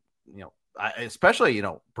 Especially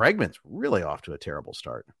Bregman's really off to a terrible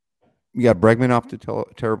start. You got Bregman off to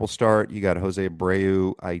a terrible start. You got Jose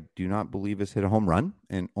Abreu, I do not believe has hit a home run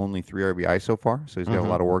and only 3 RBI so far. So he's got a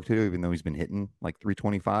lot of work to do, even though he's been hitting like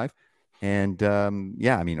 325. And I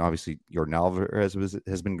mean, obviously Yordan Alvarez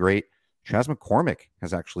has been great. Chas McCormick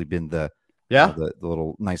has actually been the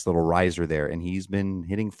little nice little riser there, and he's been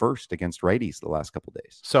hitting first against righties the last couple of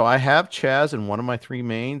days. So I have Chas in one of my 3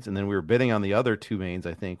 mains, and then we were bidding on the other 2 mains,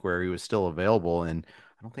 I think, where he was still available, and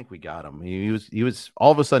I don't think we got him. He was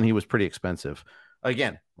all of a sudden he was pretty expensive.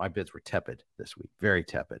 Again, my bids were tepid this week, very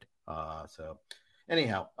tepid. So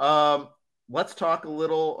anyhow, let's talk a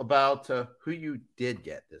little about who you did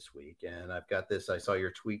get this week. And I've got this. I saw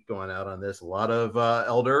your tweet going out on this. A lot of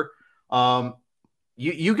Elder.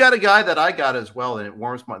 You got a guy that I got as well, and it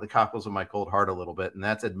warms the cockles of my cold heart a little bit, and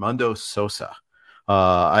that's Edmundo Sosa.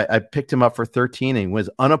 I picked him up for 13 and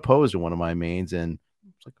was unopposed in one of my mains, and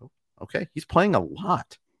it's like, oh, okay, he's playing a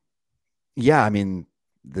lot. Yeah, I mean,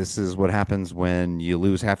 this is what happens when you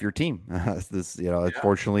lose half your team.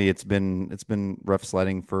 Unfortunately, it's been rough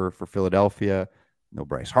sledding for Philadelphia. No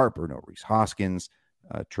Bryce Harper, no Rhys Hoskins.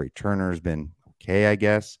 Trey Turner's been okay, I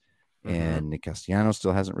guess. And Nick Castellanos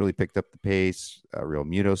still hasn't really picked up the pace. Real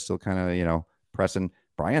Muto's still kind of, pressing.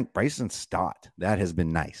 Bryson Stott, that has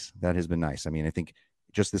been nice. I mean, I think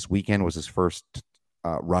just this weekend was his first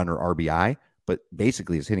run or RBI, but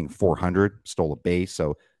basically is hitting 400, stole a base.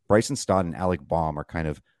 So Bryson Stott and Alec Baum are kind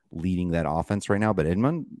of leading that offense right now. But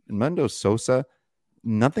Edmundo Sosa,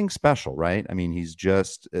 nothing special, right? I mean, he's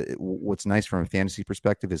just what's nice from a fantasy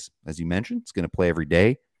perspective is, as you mentioned, it's going to play every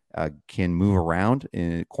day. can move around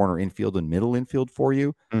in corner infield and middle infield for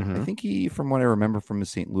you. Mm-hmm. I think he, from what I remember from his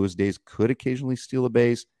St. Louis days, could occasionally steal a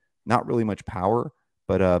base. Not really much power,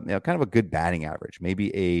 but kind of a good batting average.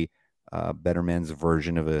 Maybe a better man's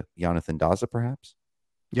version of a Jonathan Daza, perhaps.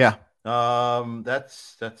 Yeah,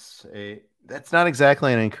 that's not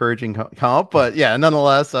exactly an encouraging comp, but yeah,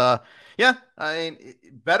 nonetheless, yeah, I mean,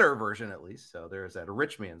 better version at least. So there's that, a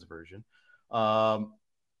rich man's version. I'm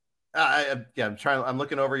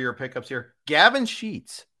looking over your pickups here. Gavin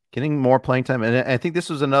Sheets getting more playing time, and I think this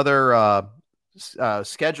was another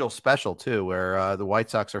schedule special too, where the White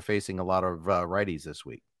Sox are facing a lot of righties this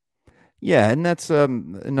week. Yeah, and that's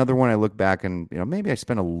another one I look back and maybe I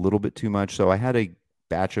spent a little bit too much. So I had a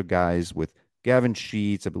batch of guys with Gavin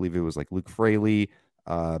Sheets. I believe it was like Luke Fraley,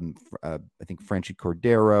 I think Frenchie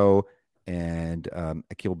Cordero, and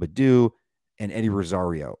Akil Baddoo, and Eddie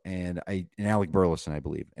Rosario, and Alec Burleson, I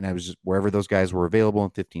believe. And I was just, wherever those guys were available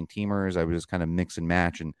in 15 teamers, I would just kind of mix and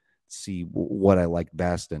match and see what I liked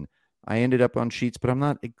best. And I ended up on Sheets, but I'm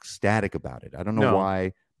not ecstatic about it. I don't know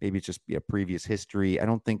why. Maybe it's just previous history. I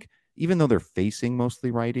don't think, even though they're facing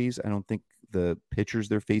mostly righties, I don't think the pitchers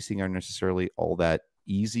they're facing are necessarily all that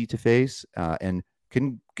easy to face, and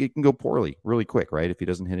it can go poorly really quick, right? If he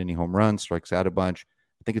doesn't hit any home runs, strikes out a bunch,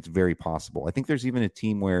 I think it's very possible. I think there's even a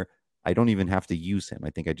team where I don't even have to use him. I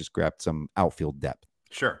think I just grabbed some outfield depth.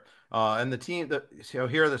 Sure. And the team,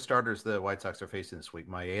 here are the starters the White Sox are facing this week.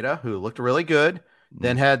 Maeda, who looked really good,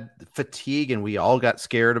 then had fatigue, and we all got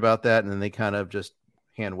scared about that, and then they kind of just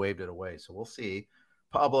hand waved it away. So we'll see.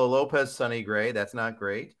 Pablo Lopez, Sonny Gray, that's not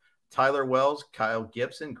great. Tyler Wells, Kyle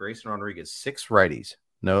Gibson, Grayson Rodriguez, 6 righties,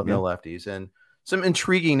 no lefties, and some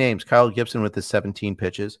intriguing names. Kyle Gibson with his 17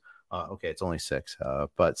 pitches. Okay, it's only 6,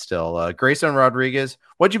 but still. Grayson Rodriguez,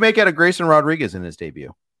 what'd you make out of Grayson Rodriguez in his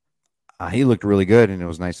debut? He looked really good, and it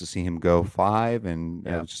was nice to see him go 5, and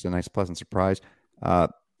it was just a nice, pleasant surprise.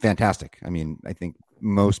 Fantastic. I mean, I think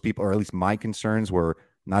most people, or at least my concerns, were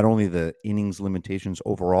not only the innings limitations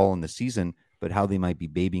overall in the season, but how they might be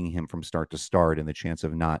babying him from start to start and the chance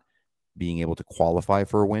of not being able to qualify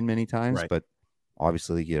for a win many times. Right. But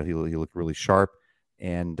obviously, he looked really sharp,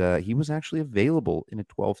 and he was actually available in a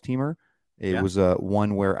 12-teamer. It was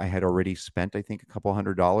one where I had already spent, I think, a couple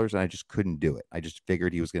 $100, and I just couldn't do it. I just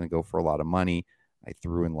figured he was going to go for a lot of money. I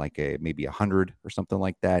threw in like maybe 100 or something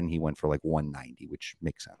like that, and he went for like 190, which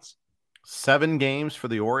makes sense. 7 games for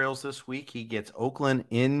the Orioles this week. He gets Oakland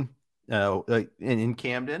in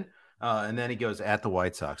Camden. And then he goes at the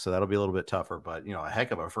White Sox, so that'll be a little bit tougher. But a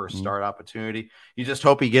heck of a first start opportunity. You just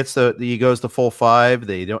hope he goes the full 5.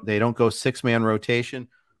 They don't go 6-man rotation.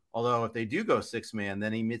 Although if they do go 6-man,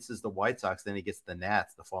 then he misses the White Sox. Then he gets the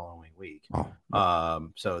Nats the following week.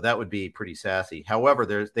 So that would be pretty sassy.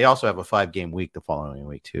 However, they also have a 5-game week the following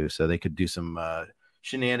week too, so they could do some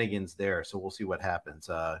shenanigans there. So we'll see what happens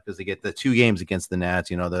because they get the 2 games against the Nats.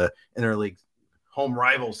 The interleague home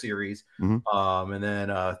rival series, and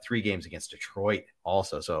then 3 games against Detroit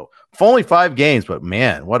also. So only 5 games, but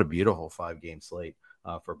man, what a beautiful 5-game slate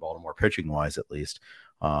for Baltimore pitching wise, at least.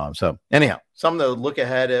 So anyhow, something to look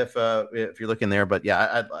ahead if you're looking there. But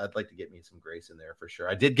yeah, I'd like to get me some Grace in there for sure.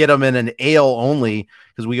 I did get him in an AL only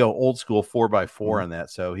because we go old school 4x4 on that.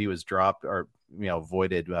 So he was dropped or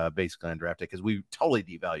voided basically undrafted because we totally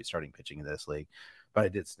devalued starting pitching in this league. But I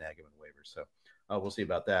did snag him in waivers, so we'll see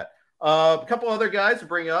about that. A couple other guys to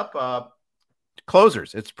bring up.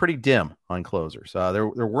 Closers. It's pretty dim on closers. There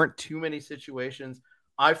weren't too many situations.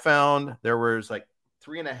 I found there was like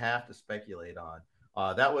 3.5 to speculate on.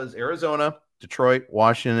 That was Arizona, Detroit,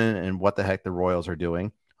 Washington, and what the heck the Royals are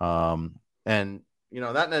doing. And not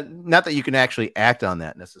that you can actually act on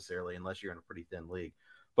that necessarily unless you're in a pretty thin league.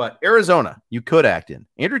 But Arizona, you could act in.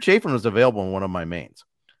 Andrew Chafin was available in one of my mains.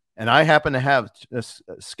 And I happen to have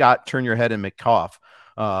Scott Turn Your Head and McCough.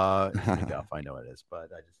 I know it is, but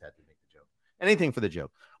I just had to make the joke. Anything for the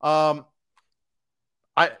joke. Chafin,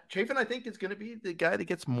 I think, is going to be the guy that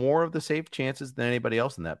gets more of the safe chances than anybody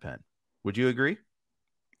else in that pen. Would you agree?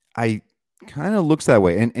 I kind of looks that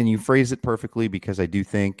way, and you phrase it perfectly because I do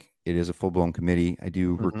think it is a full-blown committee. I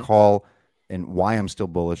do recall, and why I'm still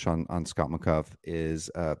bullish on Scott McCough is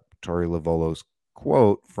Tori Lavolo's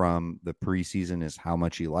quote from the preseason is how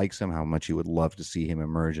much he likes him, how much he would love to see him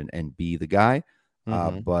emerge and be the guy.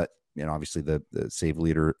 But obviously the save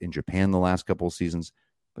leader in Japan the last couple of seasons,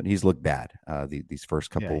 but he's looked bad these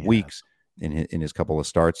first couple of weeks in his couple of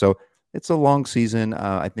starts. So it's a long season.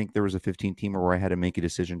 I think there was a 15-teamer where I had to make a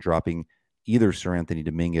decision dropping either Sir Anthony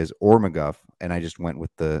Dominguez or McGough, and I just went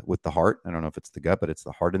with the heart. I don't know if it's the gut, but it's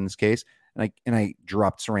the heart in this case. And I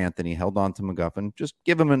dropped Sir Anthony, held on to McGough, and just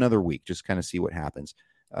give him another week, just kind of see what happens.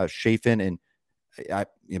 Chafin, and I've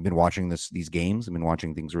been watching these games. I've been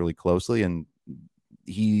watching things really closely, and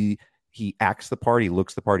he acts the part. He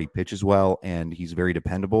looks the part. He pitches well, and he's very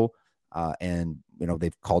dependable. And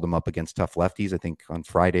they've called him up against tough lefties. I think on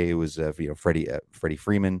Friday it was Freddie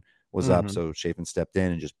Freeman was up, so Chafin stepped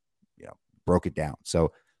in and just broke it down.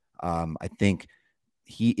 So I think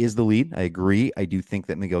he is the lead. I agree. I do think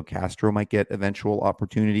that Miguel Castro might get eventual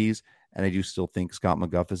opportunities, and I do still think Scott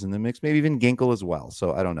McGuff is in the mix, maybe even Ginkel as well.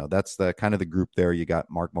 So I don't know. That's the kind of the group there. You got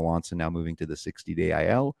Mark Melanson now moving to the 60-day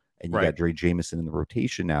IL, and you got Dre Jameson in the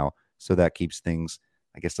rotation now. So that keeps things,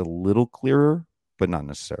 I guess, a little clearer, but not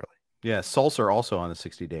necessarily. Yeah, Sulcer also on the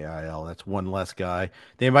 60-day IL. That's one less guy.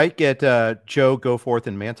 They might get Joe Goforth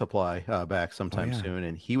and Mantiply back sometime soon,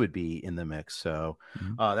 and he would be in the mix. So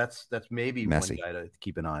that's maybe messy. One guy to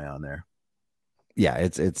keep an eye on there. Yeah,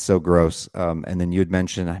 it's so gross. And then you had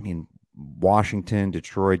mentioned, I mean, Washington,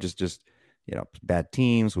 Detroit, just bad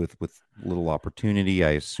teams with little opportunity.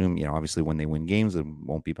 I assume, obviously when they win games, it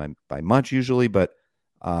won't be by much usually, but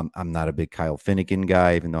I'm not a big Kyle Finnegan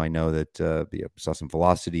guy, even though I know that saw some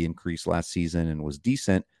velocity increase last season and was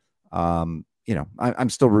decent. I'm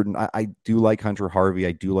still rooting. I do like Hunter Harvey.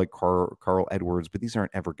 I do like Carl Edwards, but these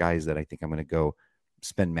aren't ever guys that I think I'm going to go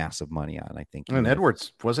spend massive money on. I think. And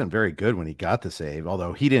Edwards wasn't very good when he got the save,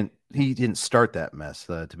 although he didn't start that mess.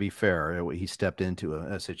 To be fair, he stepped into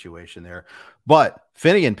a situation there. But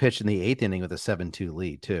Finnegan pitched in the 8th inning with a 7-2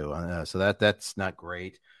 lead too, so that's not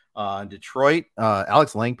great. In Detroit,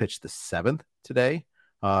 Alex Lang pitched the 7th today.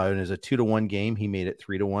 It was a 2-1 game. He made it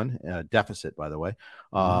 3-1 deficit, by the way.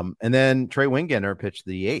 And then Trey Wingenter pitched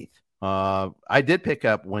the 8th. I did pick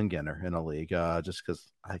up Wingenter in a league just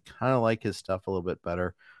because I kind of like his stuff a little bit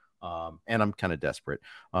better. And I'm kind of desperate.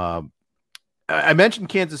 I mentioned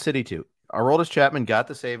Kansas City too. Aroldis Chapman got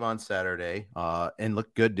the save on Saturday and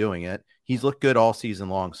looked good doing it. He's looked good all season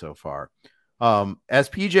long so far. As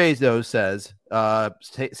PJ though says,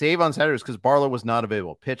 save on Saturday because Barlow was not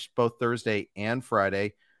available. Pitched both Thursday and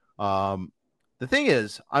Friday. The thing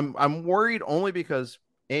is, I'm worried only because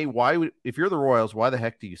if you're the Royals, why the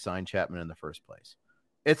heck do you sign Chapman in the first place?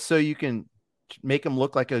 It's so you can make him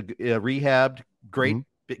look like a rehabbed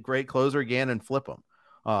great closer again and flip him.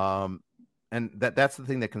 And that's the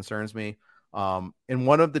thing that concerns me. In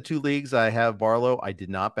one of the 2 leagues I have Barlow, I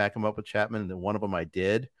did not back him up with Chapman, and then one of them I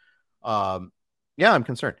did. I'm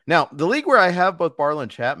concerned. Now, the league where I have both Barlow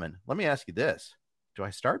and Chapman, let me ask you this. Do I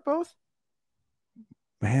start both?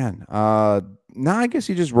 Man, no, I guess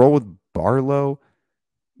you just roll with Barlow.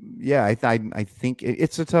 Yeah, I think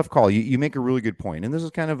it's a tough call. You make a really good point. And this is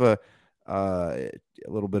kind of a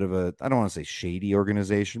little bit of a, I don't want to say shady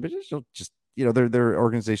organization, but just there are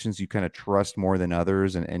organizations you kind of trust more than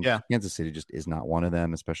others. And Kansas City just is not one of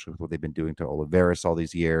them, especially with what they've been doing to Olivares all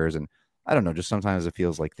these years. And I don't know, just sometimes it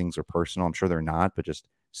feels like things are personal. I'm sure they're not, but just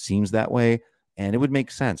seems that way. And it would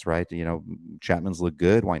make sense, right? Chapman's look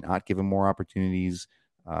good. Why not give him more opportunities?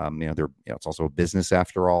 It's also a business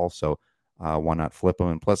after all. So why not flip him?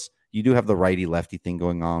 And plus, you do have the righty lefty thing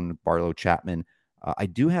going on. Barlow, Chapman. I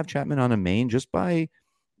do have Chapman on a main just by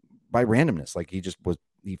randomness. Like he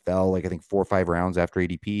fell like I think 4 or 5 rounds after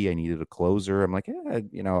ADP. I needed a closer. I'm like,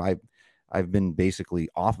 I've been basically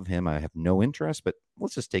off of him. I have no interest, but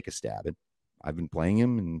let's just take a stab. And I've been playing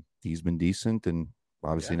him, and he's been decent. And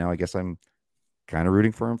obviously now I guess I'm kind of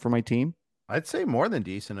rooting for him for my team. I'd say more than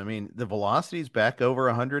decent. I mean, the velocity's back over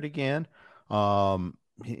 100 again.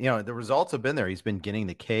 The results have been there. He's been getting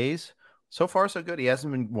the Ks. So far, so good. He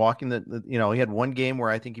hasn't been walking he had one game where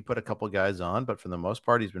I think he put a couple guys on, but for the most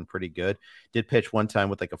part, he's been pretty good. Did pitch one time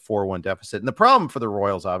with like a 4-1 deficit. And the problem for the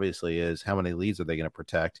Royals, obviously, is how many leads are they going to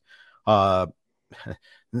protect? They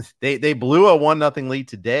blew a 1-0 lead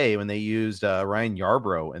today when they used Ryan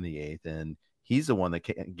Yarbrough in the 8th, and he's the one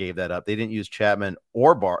that gave that up. They didn't use Chapman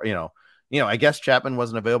or I guess Chapman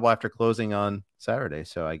wasn't available after closing on Saturday,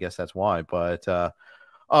 so I guess that's why. But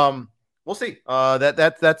we'll see.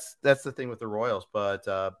 That's the thing with the Royals. But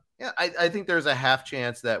I think there's a half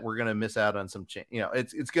chance that we're going to miss out on some.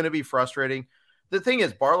 It's going to be frustrating. The thing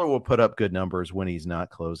is, Barlow will put up good numbers when he's not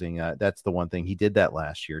closing. That's the one thing. He did that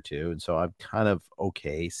last year too, and so I'm kind of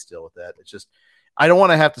okay still with that. It's just I don't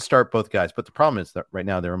want to have to start both guys, but the problem is that right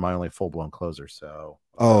now they're my only full-blown closer. So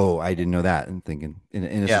I didn't know that. I'm thinking in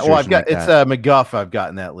a well, I've got it's McGuff. I've got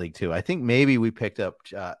in that league too. I think maybe we picked up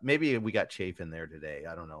maybe we got Chafin there today.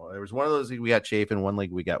 I don't know. There was one of those we got Chafin, one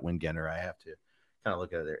league we got Wingenter. I have to kind of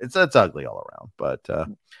look at it there. It's ugly all around, but.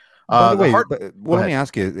 By the way, let me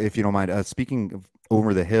ask you, if you don't mind, speaking of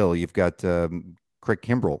over the hill, you've got Craig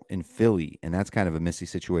Kimbrell in Philly, and that's kind of a messy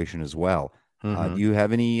situation as well. Mhm. Do you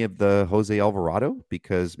have any of the Jose Alvarado?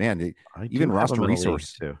 Because man, I even do have roster him in a league,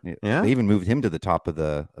 resource, too. they Yeah. even moved him to the top of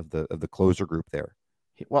the closer group there.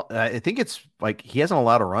 Well, I think it's like he hasn't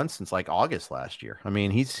allowed a run since like August last year. I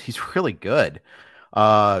mean, he's really good.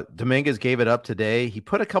 Dominguez gave it up today. He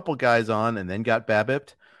put a couple guys on and then got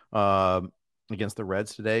BABIP'd against the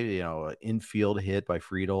Reds today. You know, infield hit by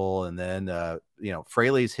Friedel, and then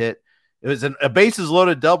Fraley's hit. It was a bases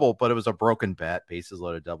loaded double, but it was a broken bat. Bases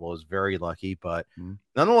loaded double. It was very lucky, but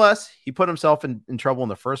nonetheless, he put himself in trouble in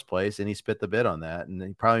the first place, and he spit the bit on that. And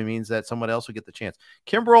he probably means that someone else will get the chance.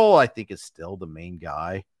 Kimbrel, I think, is still the main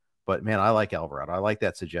guy, but man, I like Alvarado. I like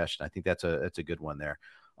that suggestion. I think that's a good one there.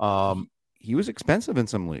 He was expensive in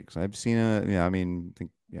some leagues. I've seen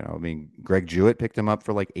Greg Jewett picked him up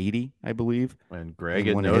for like 80, I believe. And Greg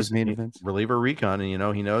in one of knows his main events. reliever recon,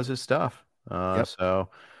 and he knows his stuff. Yep. So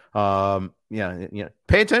pay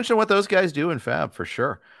attention to what those guys do in FAAB for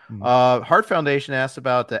sure. Heart Foundation asked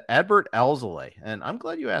about Adbert Alzolay, and I'm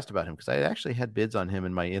glad you asked about him because I actually had bids on him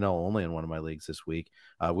in my NL only in one of my leagues this week.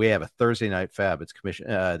 We have a Thursday night FAAB. It's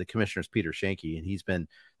the commissioner's Peter Schenke, and he's been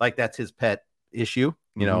like, that's his pet issue.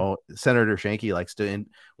 Senator Schenke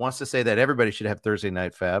wants to say that everybody should have Thursday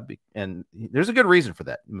night FAAB, and there's a good reason for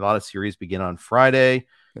that. A lot of series begin on Friday,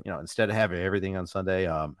 instead of having everything on Sunday.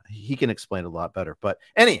 He can explain it a lot better. But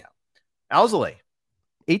anyhow, Alzolay,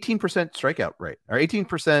 18% strikeout rate, or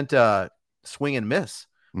 18% swing and miss,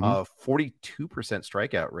 42%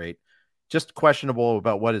 strikeout rate. Just questionable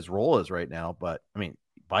about what his role is right now, but I mean,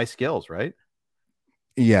 by skills, right?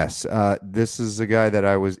 Yes, this is a guy that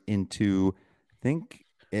I was into. I think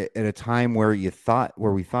at a time where we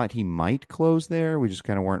thought he might close there. We just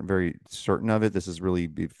kind of weren't very certain of it. This is really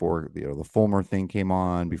before the Fulmer thing came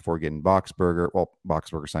on, before getting Boxberger. Well,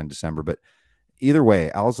 Boxberger signed December, but either way,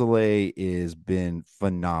 Alzolay has been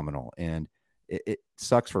phenomenal, and it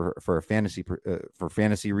sucks for fantasy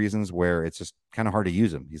reasons where it's just kind of hard to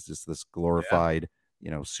use him. He's just this glorified,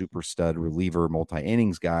 super stud reliever,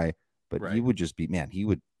 multi-innings guy, but he would just he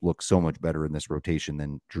would look so much better in this rotation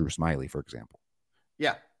than Drew Smyly, for example.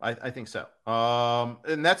 Yeah, I think so.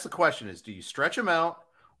 And that's the question: is do you stretch him out,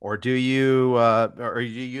 or do you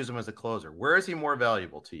use him as a closer? Where is he more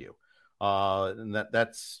valuable to you? And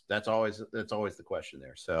that's always the question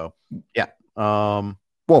there. So yeah.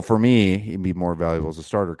 Well, for me, he'd be more valuable as a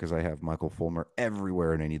starter because I have Michael Fulmer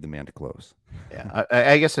everywhere, and I need the man to close. Yeah,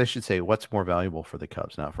 I guess I should say what's more valuable for the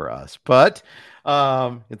Cubs, not for us. But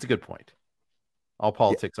it's a good point. All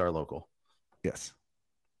politics are local. Yes.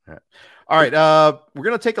 All right. We're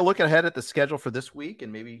going to take a look ahead at the schedule for this week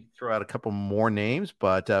and maybe throw out a couple more names.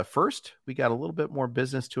 But first, we got a little bit more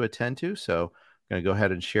business to attend to. So I'm going to go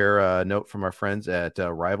ahead and share a note from our friends at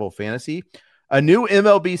Rival Fantasy. A new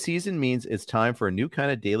MLB season means it's time for a new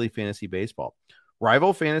kind of daily fantasy baseball.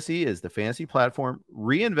 Rival Fantasy is the fantasy platform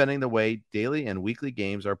reinventing the way daily and weekly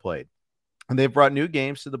games are played. And they've brought new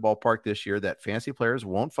games to the ballpark this year that fantasy players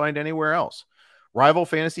won't find anywhere else. Rival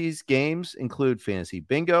Fantasy's games include Fantasy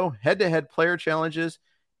Bingo, head-to-head player challenges,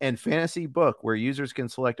 and Fantasy Book, where users can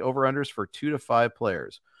select over-unders for 2 to 5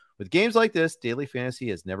 players. With games like this, daily fantasy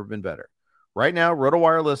has never been better. Right now,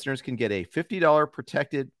 RotoWire listeners can get a $50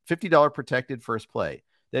 protected first play.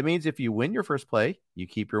 That means if you win your first play, you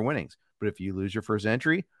keep your winnings. But if you lose your first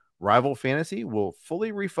entry, Rival Fantasy will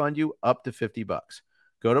fully refund you up to $50.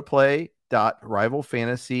 Go to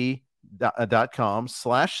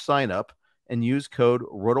play.rivalfantasy.com/signup and use code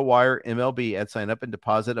RotoWireMLB at sign up and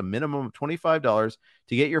deposit a minimum of $25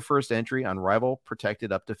 to get your first entry on Rival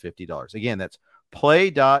protected up to $50. Again, that's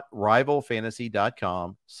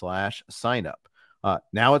play.rivalfantasy.com/signup.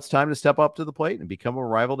 Now it's time to step up to the plate and become a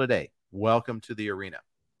Rival today. Welcome to the arena.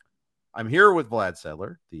 I'm here with Vlad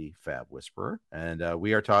Sedler, the FAAB Whisperer, and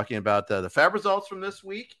we are talking about the FAAB results from this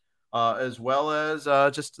week, as well as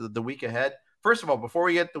just the week ahead. First of all, before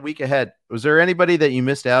we get the week ahead, was there anybody that you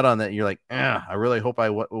missed out on that you're like, I really hope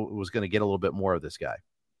I was going to get a little bit more of this guy?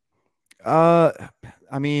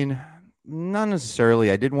 I mean, not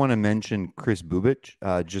necessarily. I did want to mention Chris Bubich,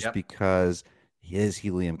 because his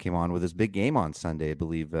helium came on with his big game on Sunday. I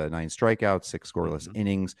believe 9 strikeouts, 6 scoreless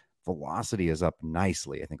innings. Velocity is up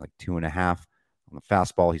nicely. I think like 2.5 on the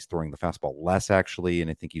fastball. He's throwing the fastball less actually,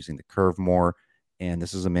 and I think using the curve more. And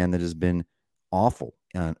this is a man that has been awful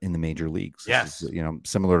in the major leagues. Yes. This is,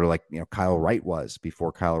 similar to like, Kyle Wright was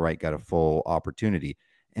before Kyle Wright got a full opportunity.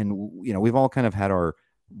 And, we've all kind of had our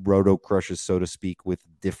roto crushes, so to speak, with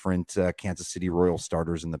different Kansas City Royal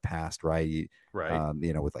starters in the past, right? Right.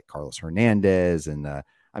 With like Carlos Hernandez and, I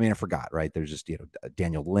forgot, right? There's just,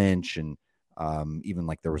 Daniel Lynch and Even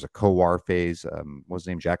like there was a Kowar phase. What was his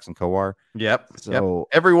name? Jackson Kowar. Yep. So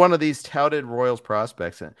every one of these touted Royals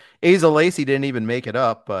prospects. Asa Lacy didn't even make it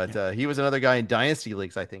up, but he was another guy in dynasty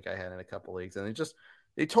leagues. I think I had in a couple leagues, and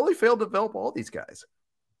they totally failed to develop all these guys.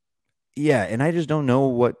 Yeah, and I just don't know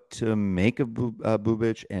what to make of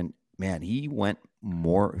Bubic. And man, he went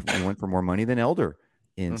for more money than Elder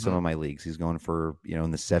in some of my leagues. He's going for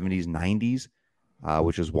in the 70s, 90s,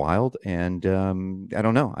 which is wild. And I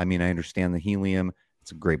don't know. I mean, I understand the helium.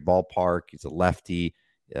 It's a great ballpark. He's a lefty.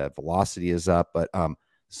 Velocity is up, but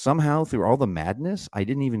somehow through all the madness, I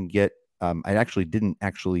didn't even get. I didn't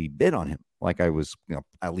actually bid on him like I was,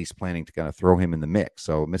 at least planning to kind of throw him in the mix.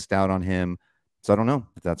 So missed out on him. So I don't know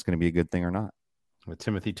if that's going to be a good thing or not. Well,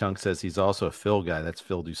 Timothy Tunk says he's also a Phil guy. That's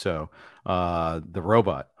Phil Dussault, the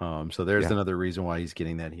robot. So there's another reason why he's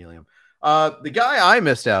getting that helium. The guy I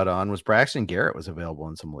missed out on was Braxton Garrett was available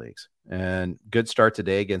in some leagues, and good start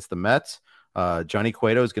today against the Mets. Johnny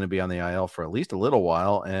Cueto is going to be on the IL for at least a little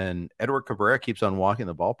while, and Edward Cabrera keeps on walking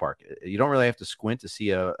the ballpark. You don't really have to squint to see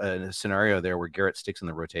a scenario there where Garrett sticks in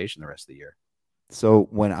the rotation the rest of the year. So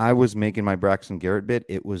when I was making my Braxton Garrett bid,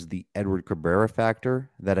 it was the Edward Cabrera factor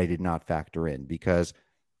that I did not factor in because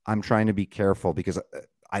I'm trying to be careful because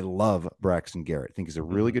I love Braxton Garrett. I think he's a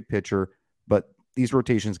really good pitcher, but these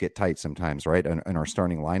rotations get tight sometimes, right? In our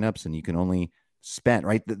starting lineups, and you can only spend,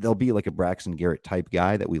 right? There'll be like a Braxton Garrett type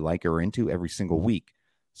guy that we like or into every single week.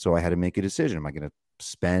 So I had to make a decision. Am I going to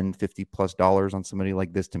spend $50+ on somebody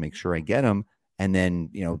like this to make sure I get him? And then,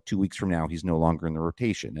 2 weeks from now, he's no longer in the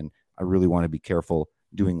rotation. And I really want to be careful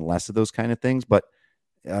doing less of those kind of things. But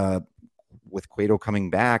with Cueto coming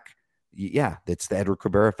back, that's the Edward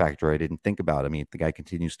Cabrera factor I didn't think about. I mean, if the guy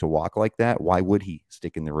continues to walk like that, why would he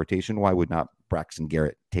stick in the rotation? Why would not Braxton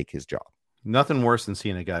Garrett take his job? Nothing worse than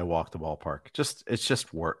seeing a guy walk the ballpark.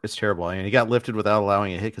 It's terrible. I mean, he got lifted without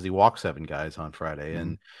allowing a hit because he walked 7 guys on Friday,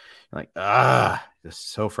 and it's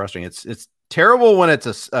so frustrating. It's terrible when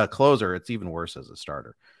it's a closer. It's even worse as a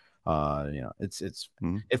starter.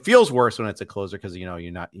 It feels worse when it's a closer because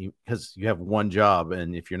because you have one job,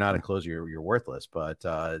 and if you're not a closer, you're worthless. But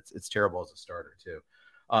it's terrible as a starter too.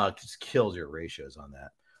 It just kills your ratios on that.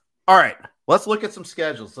 All right, let's look at some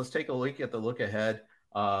schedules. Let's take a look at the look ahead.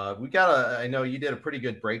 I know you did a pretty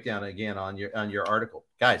good breakdown again on your article,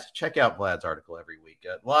 guys. Check out Vlad's article every week.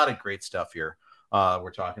 A lot of great stuff here.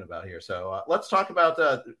 We're talking about here. So let's talk about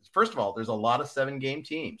first of all, there's a lot of 7-game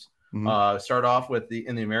teams. Start off with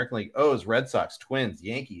in the American League, O's, Red Sox, Twins,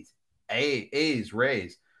 Yankees, A's,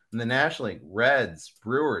 Rays. In the National League, Reds,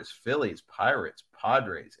 Brewers, Phillies, Pirates,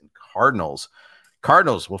 Padres, and Cardinals.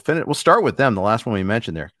 Cardinals, we'll start with them, the last one we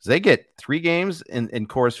mentioned there, because they get 3 games in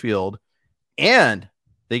Coors Field, and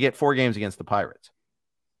they get 4 games against the Pirates.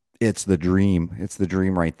 It's the dream. It's the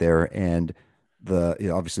dream right there. And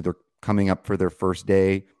obviously they're coming up for their first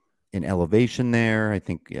day in elevation there. I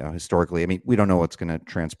think historically, I mean, we don't know what's going to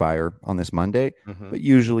transpire on this Monday, but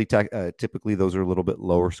usually typically those are a little bit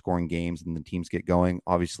lower scoring games and the teams get going.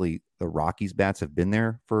 Obviously the Rockies bats have been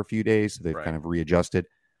there for a few days. So they've kind of readjusted.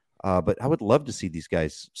 But I would love to see these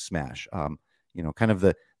guys smash, kind of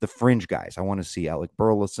the fringe guys. I want to see Alec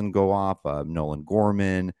Burleson go off, Nolan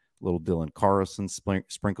Gorman, little Dylan Carlson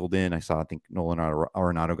sprinkled in. I think Nolan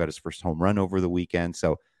Arenado got his first home run over the weekend.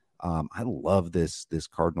 So I love this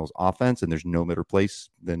Cardinals offense, and there's no better place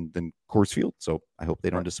than Coors Field. So I hope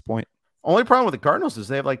they don't disappoint. Only problem with the Cardinals is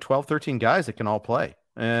they have like 12, 13 guys that can all play.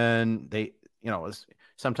 And they,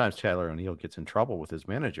 sometimes Tyler O'Neill gets in trouble with his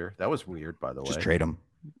manager. That was weird, by the way. Just trade him.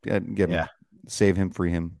 Get him. Save him,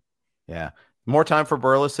 free him. Yeah. More time for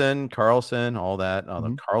Burleson, Carlson, all that.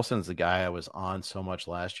 Carlson's the guy I was on so much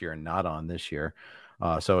last year and not on this year.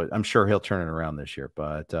 So I'm sure he'll turn it around this year.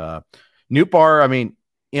 But Nootbaar, I mean,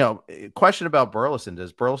 question about Burleson.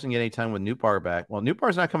 Does Burleson get any time with Nootbaar back? Well,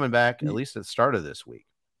 Nootbaar's not coming back, at least at the start of this week.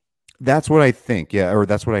 That's what I think. Yeah, or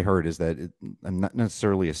that's what I heard is that I'm not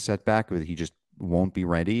necessarily a setback, but he just won't be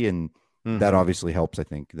ready. And that obviously helps, I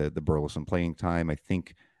think, the Burleson playing time. I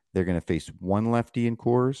think they're going to face one lefty in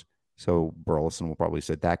Coors. So Burleson will probably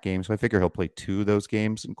sit that game. So I figure he'll play 2 of those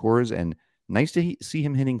games in Coors. And nice to see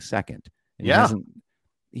him hitting second. And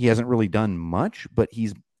he hasn't really done much, but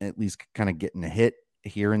he's at least kind of getting a hit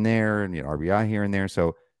here and there, and RBI here and there.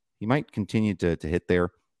 So he might continue to hit there.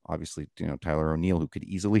 Obviously, Tyler O'Neill, who could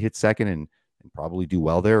easily hit second and probably do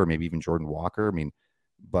well there, or maybe even Jordan Walker. I mean,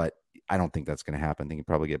 but I don't think that's going to happen. I think he'll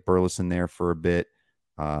probably get Burleson there for a bit.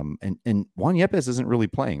 And Juan Yepes isn't really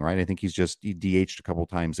playing, right? I think he DH'd a couple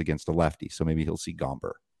times against a lefty, so maybe he'll see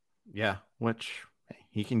Gomber. Yeah, which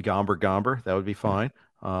he can Gomber. That would be fine.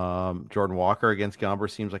 Jordan Walker against Gomber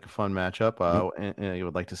seems like a fun matchup. And you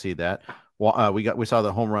would like to see that. We saw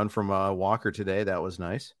the home run from Walker today. That was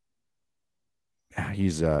nice.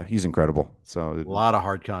 He's incredible. So A lot of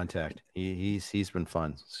hard contact. He's been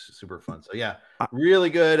fun, super fun. So yeah, I- really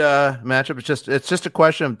good matchup. It's just a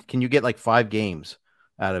question of, can you get like 5 games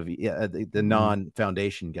out of the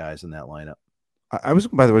non-foundation guys in that lineup? I was,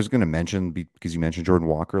 by the way, going to mention, because you mentioned Jordan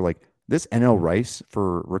Walker, like this NL Rice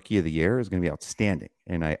for Rookie of the Year is going to be outstanding,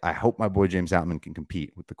 and I hope my boy James Outman can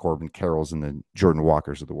compete with the Corbin Carrolls and the Jordan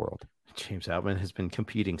Walkers of the world. James Outman has been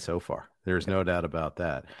competing so far. There's no doubt about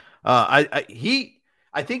that. I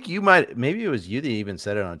think maybe it was you that even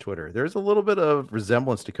said it on Twitter. There's a little bit of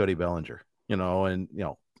resemblance to Cody Bellinger, and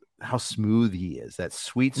how smooth he is, that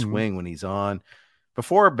sweet swing when he's on.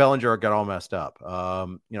 Before Bellinger got all messed up,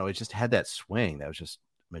 it just had that swing that was just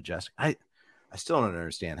majestic. I still don't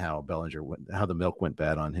understand how how the milk went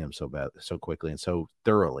bad on him so quickly and so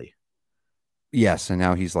thoroughly. Yes, and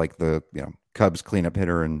now he's like the Cubs cleanup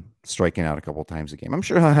hitter and striking out a couple times a game. I'm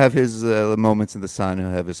sure he'll have his moments in the sun.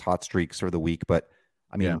 He'll have his hot streaks for the week, but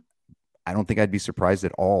I mean, I don't think I'd be surprised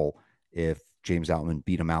at all if James Outman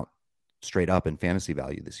beat him out straight up in fantasy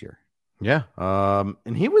value this year. Yeah.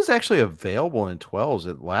 And he was actually available in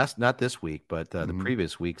 12s not this week, but the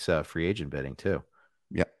previous week's free agent bidding too.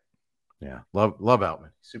 Yep. Yeah. Love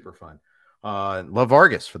Outman. Super fun. Love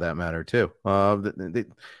Vargas for that matter too.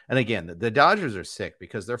 And again, the Dodgers are sick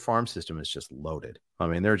because their farm system is just loaded. I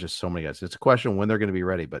mean, there are just so many guys. It's a question of when they're going to be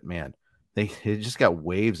ready, but man, they just got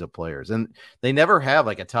waves of players, and they never have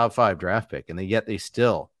like a top 5 draft pick, and yet they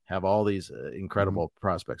still have all these incredible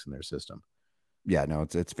prospects in their system. Yeah, no,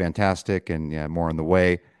 it's fantastic, and yeah, more on the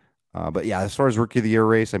way. But yeah, as far as Rookie of the Year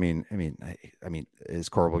race, I mean, is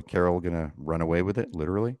Corbin Carroll going to run away with it?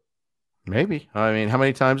 Literally, maybe. I mean, how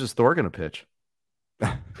many times is Thor going to pitch?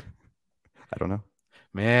 I don't know.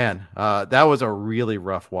 Man, that was a really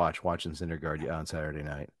rough watching Syndergaard on Saturday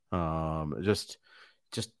night. Just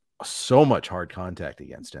so much hard contact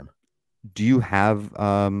against him. Do you have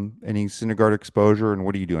any Syndergaard exposure, and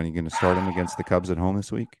what are you doing? Are you going to start him against the Cubs at home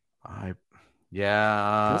this week?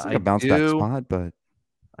 Feels like a bounce back spot, but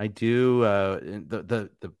I do.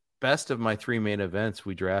 The best of my 3 main events,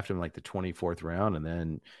 we drafted him like the 24th round, and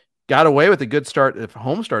then got away with a good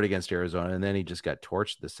home start against Arizona, and then he just got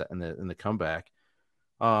torched in the comeback.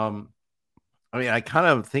 I mean, I kind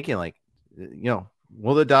of thinking like,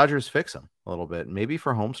 will the Dodgers fix him a little bit? Maybe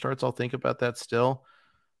for home starts, I'll think about that still.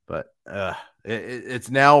 But it's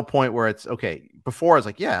now a point where it's okay. Before I was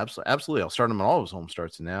like, yeah, absolutely. I'll start him on all of his home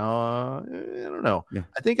starts. And now I don't know. Yeah.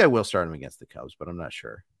 I think I will start him against the Cubs, but I'm not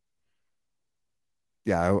sure.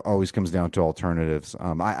 Yeah, it always comes down to alternatives.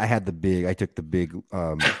 I took the big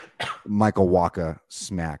Michael Wacha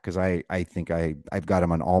smack because I think I've got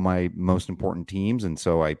him on all my most important teams, and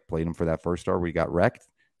so I played him for that first start where he got wrecked.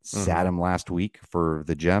 Sat him last week for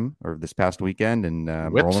the gem, or this past weekend, and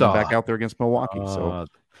rolling him back out there against Milwaukee. So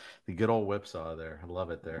the good old whipsaw there. I love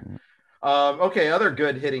it there. Okay, other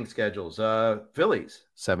good hitting schedules. Phillies,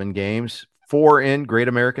 7 games, 4 in Great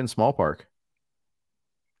American Small Park.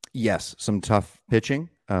 Yes, some tough pitching.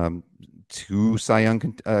 2 Cy Young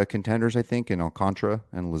contenders, I think, in Alcantara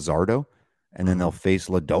and Luzardo. And then they'll face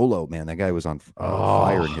Lodolo. Man, that guy was on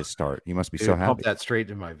fire in his start. He must be so happy. Pump that straight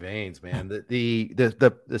to my veins, man.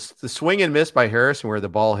 The swing and miss by Harrison, where the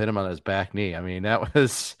ball hit him on his back knee. I mean, that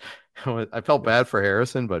was. I felt bad for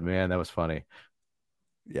Harrison, but man, that was funny.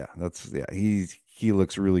 Yeah, he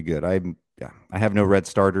looks really good. I have no red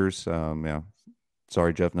starters. Yeah,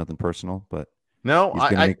 sorry, Jeff. Nothing personal, but no, he's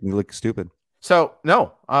gonna make me look stupid. So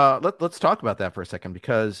no, let's talk about that for a second,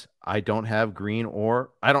 because I don't have Green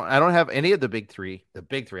I don't have any of the big three. The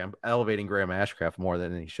big three. I'm elevating Graham Ashcraft more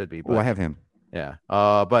than he should be. But, I have him. Yeah.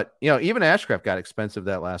 But even Ashcraft got expensive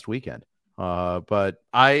that last weekend. But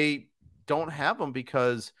I don't have him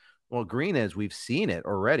because, well, Green, as we've seen it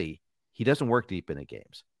already, he doesn't work deep into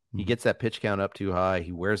games. He gets that pitch count up too high.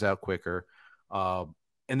 He wears out quicker. And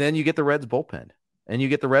then you get the Reds bullpen. And you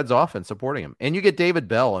get the Reds offense supporting him. And you get David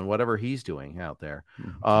Bell and whatever he's doing out there.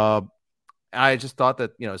 I just thought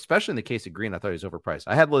that, especially in the case of Green, I thought he was overpriced.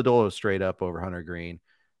 I had Lodolo straight up over Hunter Green.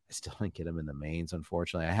 I still didn't get him in the mains,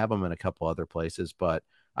 unfortunately. I have him in a couple other places, but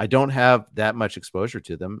I don't have that much exposure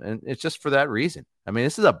to them. And it's just for that reason. I mean,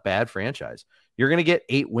 this is a bad franchise. You're going to get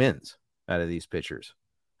 8 wins out of these pitchers.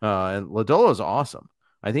 And Lodolo is awesome.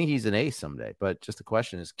 I think he's an ace someday. But just the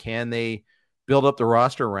question is, can they build up the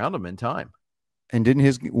roster around him in time? And didn't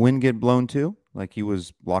his win get blown too? Like he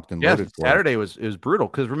was locked and loaded. Saturday was brutal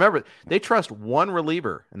because remember, they trust one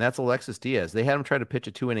reliever, and that's Alexis Diaz. They had him try to pitch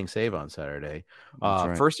a 2-inning save on Saturday.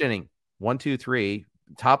 Right. First inning, 1, 2, 3,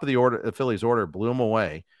 top of the order, the Phillies order, blew him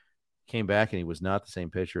away. came back and he was not the same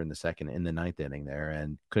pitcher in the ninth inning there,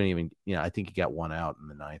 and couldn't even, I think he got one out in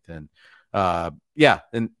the ninth. And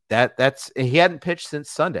and that's he hadn't pitched since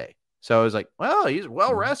Sunday. So I was like, well, he's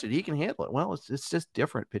well rested. He can handle it. Well, it's just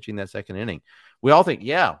different pitching that second inning. We all think,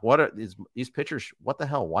 what are these pitchers? What the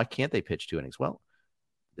hell? Why can't they pitch 2 innings? Well,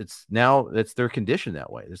 it's their condition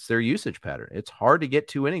that way. It's their usage pattern. It's hard to get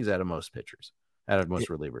 2 innings out of most pitchers, out of most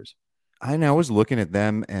relievers. I know. I was looking at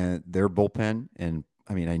them and their bullpen, and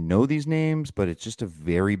I mean, I know these names, but it's just a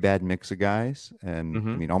very bad mix of guys. And I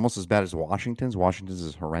mean, almost as bad as Washington's. Washington's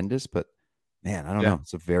is horrendous, but man, I don't know.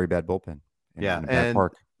 It's a very bad bullpen. In a bad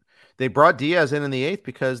park. They brought Diaz in the 8th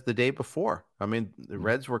because the day before, I mean, the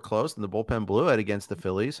Reds were close and the bullpen blew it against the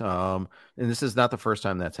Phillies. And this is not the first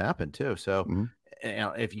time that's happened too. So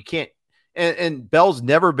if you can't, and Bell's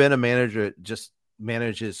never been a manager that just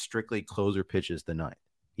manages strictly closer pitches the 9th.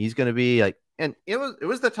 He's going to be like, and it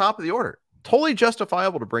was the top of the order. Totally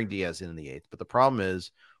justifiable to bring Diaz in the 8th. But the problem is,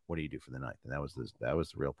 what do you do for the 9th? And that was the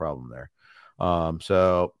real problem there.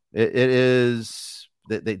 So it is.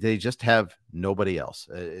 They just have nobody else.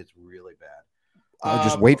 It's really bad.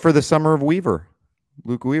 Just wait for the summer of Weaver,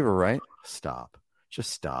 Luke Weaver, right? Just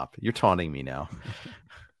stop. You're taunting me now.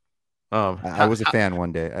 I was a fan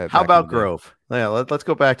one day. How about Grove? Yeah, let's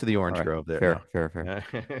go back to the Orange Grove there. Fair.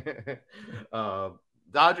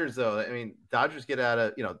 Dodgers, though. I mean, Dodgers get out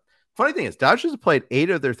of, funny thing is Dodgers have played 8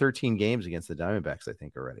 of their 13 games against the Diamondbacks, I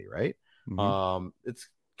think, already, right?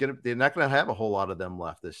 They're not going to have a whole lot of them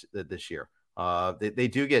left this year. They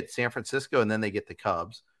do get San Francisco, and then they get the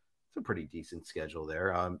Cubs. It's a pretty decent schedule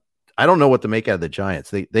there. I don't know what to make out of the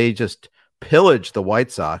Giants. They just pillage the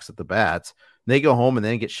White Sox at the bats. They go home and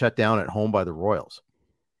then get shut down at home by the Royals.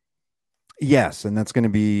 Yes, and that's going to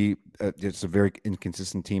be it's a very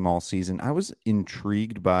inconsistent team all season. I was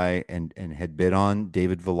intrigued by and had bid on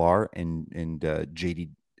David Villar and JD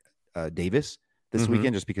Davis this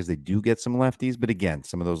weekend, just because they do get some lefties. But again,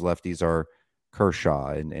 some of those lefties are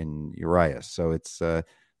Kershaw and Urias, so it's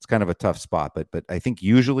kind of a tough spot. But I think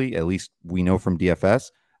usually, at least we know from DFS,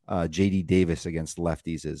 JD Davis against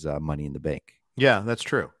lefties is money in the bank. Yeah, that's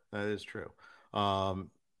true. That is true. So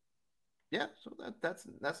that's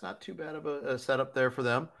not too bad of a setup there for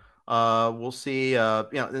them. We'll see.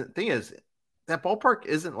 The thing is, that ballpark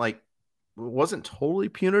wasn't totally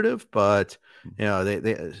punitive, but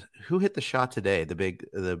they who hit the shot today?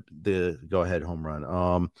 The go ahead home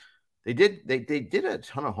run. They did a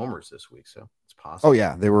ton of homers this week, so it's possible. Oh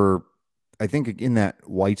yeah, they were. I think in that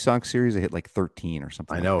White Sox series, they hit like 13 or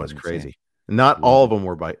something. I know, it's crazy. Not all of them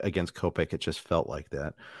were against Kopech. It just felt like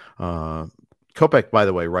that. Kopech, by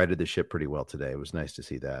the way, righted the ship pretty well today. It was nice to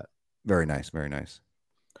see that. Very nice, very nice.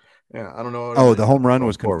 Yeah, I don't know. Oh, the home run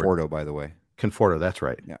was Conforto, by the way. Conforto, that's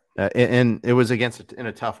right. Yeah, and it was in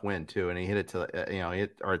a tough wind too, and he hit it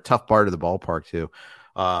to or a tough part of the ballpark too.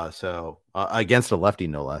 So against a lefty,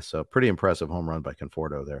 no less. So pretty impressive home run by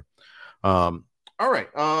Conforto there. All right.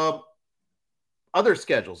 Other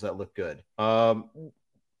schedules that look good.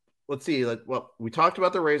 Let's see. We talked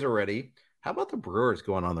about the Rays already. How about the Brewers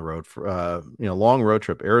going on the road for long road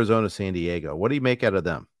trip, Arizona, San Diego? What do you make out of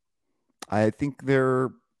them? I think they're,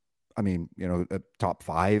 a top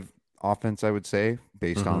 5 offense, I would say,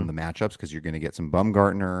 based on the matchups, because you're going to get some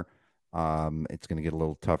Bumgarner. It's going to get a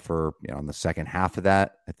little tougher, in the second half of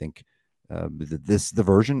that. I think the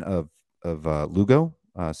version of Lugo,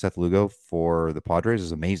 Seth Lugo for the Padres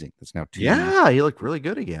is amazing. That's now 2. Yeah, he looked really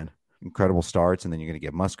good again. Incredible starts, and then you're going to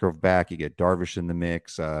get Musgrove back. You get Darvish in the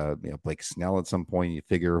mix. Blake Snell at some point. You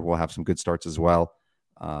figure we'll have some good starts as well.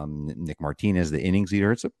 Nick Martinez, the innings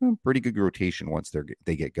leader. It's a pretty good rotation once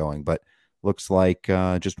they get going. But looks like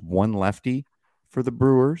just one lefty for the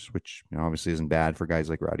Brewers, which obviously isn't bad for guys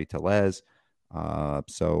like Rowdy Tellez.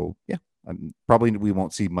 Probably we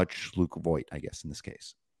won't see much Luke Voit, I guess, in this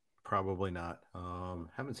case. Probably not.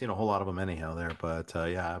 Haven't seen a whole lot of them anyhow there, but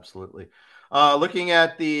yeah, absolutely. Looking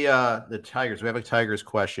at the Tigers, we have a Tigers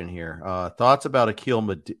question here. Thoughts about Akil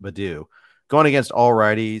Baddoo going against all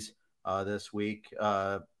righties this week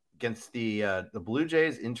against the Blue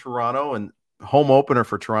Jays in Toronto, and home opener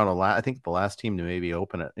for Toronto. I think the last team to maybe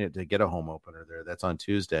open it to get a home opener there. That's on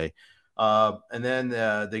Tuesday. And then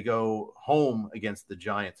they go home against the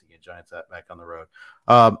Giants again. Giants back on the road.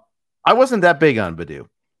 I wasn't that big on Baddoo.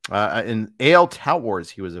 In AL Tout Wars,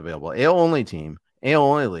 he was available. AL only team, AL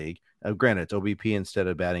only league. Granted, it's OBP instead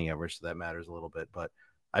of batting average, so that matters a little bit. But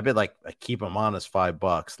I bet I keep him on as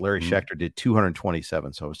 $5. Larry Schechter did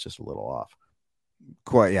 227, so it was just a little off.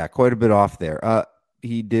 Quite a bit off there.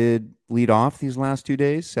 He did lead off these last 2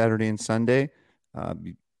 days, Saturday and Sunday.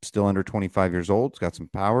 Still under 25 years old. He's got some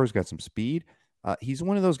power. He's got some speed. He's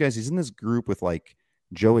one of those guys. He's in this group with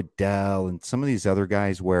Joe Adele and some of these other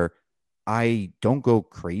guys where I don't go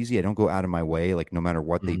crazy. I don't go out of my way, like no matter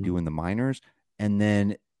what they do in the minors. And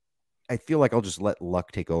then I feel like I'll just let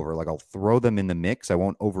luck take over. Like I'll throw them in the mix. I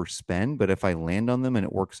won't overspend, but if I land on them and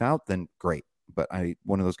it works out, then great. But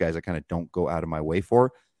one of those guys I kind of don't go out of my way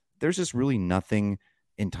for. There's just really nothing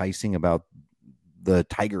enticing about the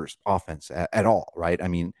Tigers offense at all, right? I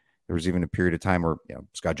mean, there was even a period of time where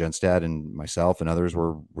Scott Genstad and myself and others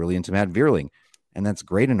were really into Matt Vierling, and that's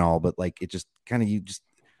great and all, but like it just kind of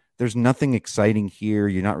there's nothing exciting here.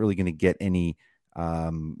 You're not really going to get any,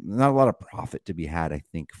 not a lot of profit to be had, I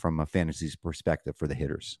think, from a fantasy perspective for the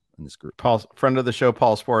hitters in this group. Paul, friend of the show,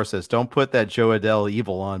 Paul Spore says, "Don't put that Joe Adele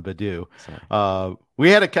evil on Badu." We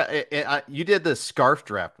had you did the scarf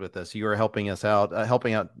draft with us. You were helping us out,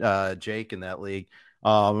 helping out Jake in that league.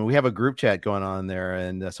 We have a group chat going on there,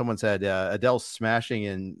 and someone said Adele's smashing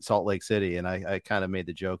in Salt Lake City, and I kind of made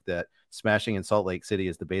the joke that smashing in Salt Lake City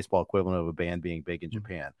is the baseball equivalent of a band being big in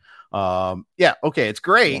Japan. Yeah, okay, it's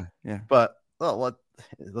great, but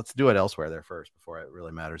let's do it elsewhere there first before it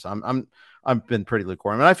really matters. I've been pretty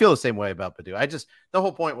lukewarm, and I feel the same way about Badu. The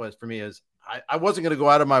whole point was for me is I wasn't going to go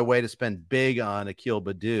out of my way to spend big on Akil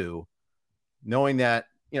Badu, knowing that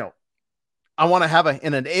I want to have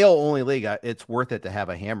in an AL only league. It's worth it to have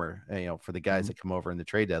a hammer, for the guys that come over in the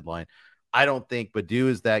trade deadline. I don't think Badu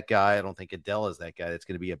is that guy. I don't think Adele is that guy. That's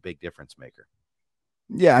going to be a big difference maker.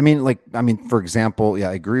 Yeah, I mean, for example,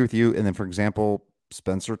 I agree with you. And then, for example,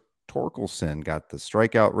 Spencer Torkelson got the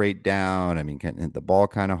strikeout rate down. I mean, can hit the ball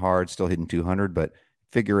kind of hard, still hitting 200, but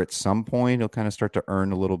figure at some point he'll kind of start to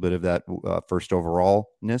earn a little bit of that first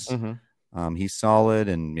overallness. He's solid,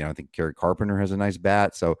 and I think Kerry Carpenter has a nice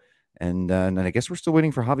bat. So, and I guess we're still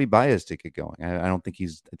waiting for Javi Baez to get going. I don't think I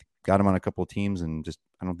got him on a couple of teams, and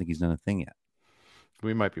I don't think he's done a thing yet.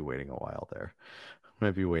 We might be waiting a while there.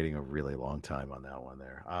 Might be waiting a really long time on that one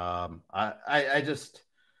there.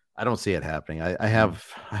 I don't see it happening. I have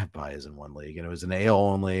Baez in one league, and it was an AL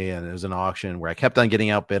only, and it was an auction where I kept on getting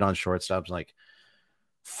outbid on shortstops. Like,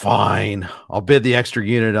 fine, I'll bid the extra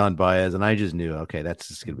unit on Baez, and I just knew, okay, that's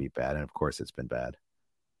just going to be bad, and of course, it's been bad.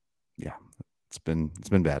 Yeah, it's been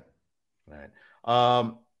bad. All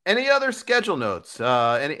right. Any other schedule notes?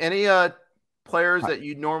 Any players that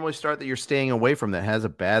you normally start that you're staying away from that has a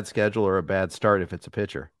bad schedule or a bad start if it's a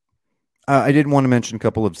pitcher? I did want to mention a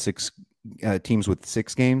couple of teams with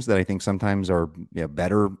 6 games that I think sometimes are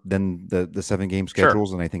better than the 7-game schedules.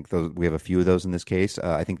 Sure. And I think we have a few of those in this case.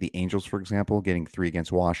 I think the Angels, for example, getting 3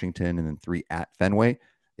 against Washington and then 3 at Fenway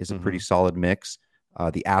is a pretty solid mix.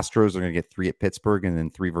 The Astros are going to get 3 at Pittsburgh and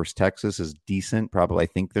then 3 versus Texas is decent. Probably I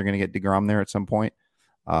think they're going to get DeGrom there at some point.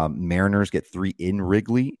 Mariners get 3 in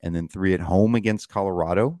Wrigley and then 3 at home against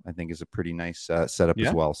Colorado. I think is a pretty nice setup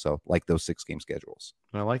as well. So like those 6-game schedules.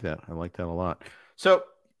 I like that. I like that a lot. So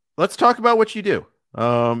let's talk about what you do.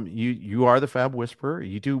 You are the FAAB Whisperer.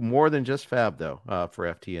 You do more than just FAAB though,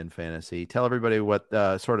 for FTN Fantasy. Tell everybody what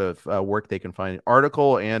sort of work they can find,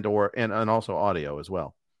 article and also audio as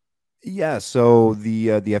well. Yeah, so the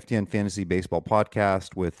FTN Fantasy Baseball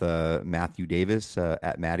podcast with Matthew Davis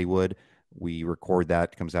at Mattywood. We record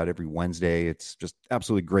that. It comes out every Wednesday. It's just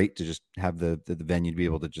absolutely great to just have the venue to be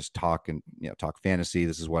able to just talk and talk fantasy.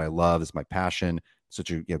 This is what I love. This is my passion. Such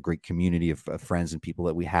a great community of friends and people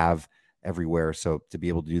that we have everywhere. So to be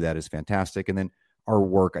able to do that is fantastic. And then our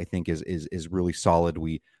work, I think, is really solid.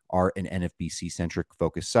 We are an NFBC centric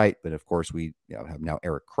focus site, but of course we have now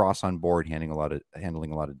Eric Cross on board, handling a lot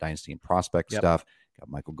of dynasty and prospect stuff. Got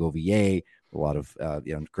Michael Govier, a lot of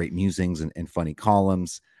great musings and funny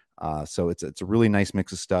columns. So it's a really nice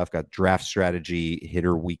mix of stuff. Got draft strategy,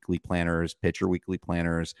 hitter weekly planners, pitcher weekly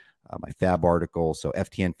planners, my FAAB article. So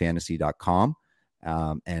ftnfantasy.com.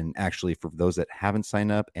 And actually, for those that haven't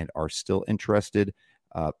signed up and are still interested,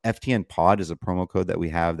 FTN Pod is a promo code that we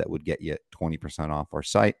have that would get you 20% off our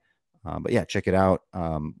site. But yeah, check it out.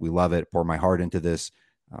 We love it. Pour my heart into this.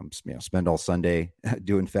 Spend all Sunday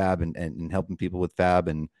doing FAAB and helping people with FAAB.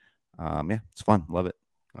 And it's fun. Love it.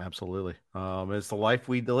 Absolutely. It's the life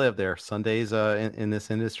we live there Sundays in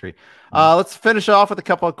this industry. Let's finish off with a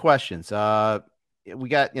couple of questions. We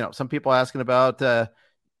got, some people asking about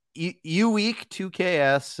U-Week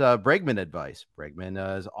 2KS Bregman advice.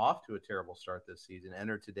 Bregman is off to a terrible start this season.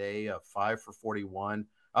 Entered today 5 for 41,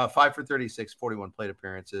 5 for 36, 41 plate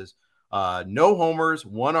appearances. No homers,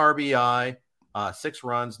 1 RBI, 6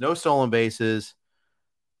 runs, no stolen bases.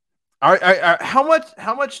 How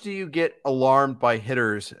much do you get alarmed by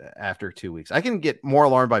hitters after 2 weeks? I can get more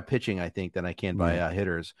alarmed by pitching, I think, than I can by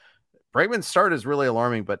hitters. Bregman's start is really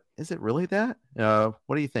alarming, but is it really that?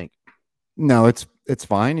 What do you think? No, it's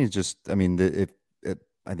fine. It's just,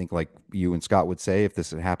 I think like you and Scott would say, if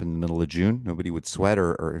this had happened in the middle of June, nobody would sweat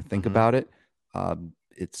or think about it.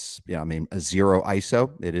 It's, I mean, a 0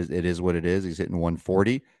 ISO. It is what it is. He's hitting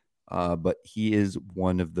 140, but he is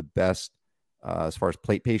one of the best as far as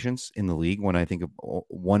plate patience in the league. When I think of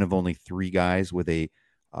one of only 3 guys with a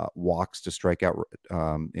walks to strikeout,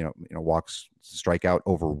 walks to strikeout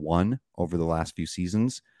over 1 over the last few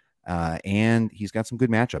seasons. And he's got some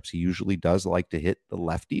good matchups. He usually does like to hit the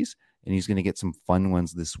lefties, and he's going to get some fun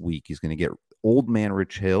ones this week. He's going to get old man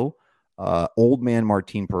Rich Hill, old man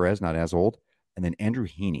Martin Perez, not as old, and then Andrew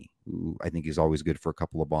Heaney, who I think is always good for a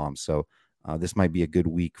couple of bombs. So this might be a good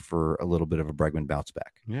week for a little bit of a Bregman bounce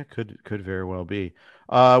back. Yeah, could very well be.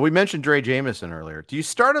 We mentioned Dre Jameson earlier. Do you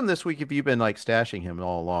start him this week if you've been like stashing him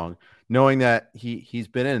all along, knowing that he's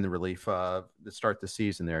been in the relief to start the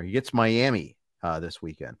season there? He gets Miami this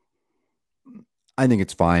weekend. I think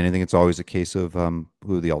it's fine. I think it's always a case of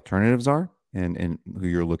who the alternatives are and who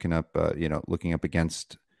you're looking up, looking up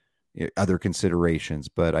against other considerations.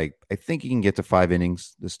 But I think he can get to 5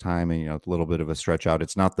 innings this time, and a little bit of a stretch out.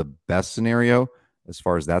 It's not the best scenario as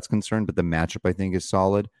far as that's concerned, but the matchup I think is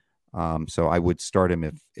solid. So I would start him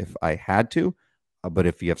if I had to. But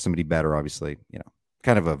if you have somebody better, obviously,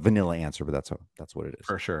 kind of a vanilla answer, but that's what it is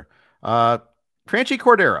for sure. Franchi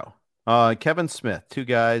Cordero. Kevin Smith, 2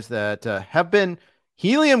 guys that have been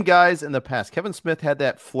helium guys in the past. Kevin Smith had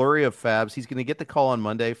that flurry of FAABs. He's going to get the call on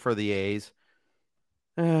Monday for the A's.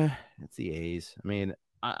 It's the A's. I mean,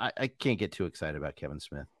 I can't get too excited about Kevin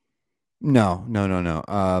Smith. No.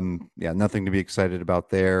 Yeah, nothing to be excited about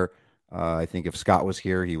there. I think if Scott was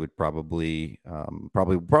here, he would probably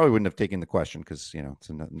wouldn't have taken the question because it's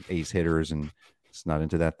an A's hitters and it's not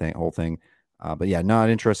into that whole thing. But yeah,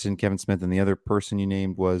 not interested in Kevin Smith. And the other person you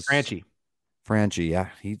named was Franchi. Yeah,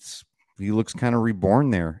 he looks kind of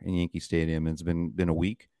reborn there in Yankee Stadium. It's been a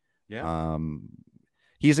week. Yeah.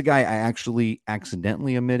 He's a guy I actually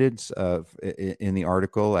accidentally omitted in the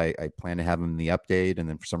article. I plan to have him in the update, and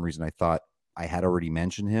then for some reason I thought I had already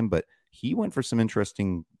mentioned him, but he went for some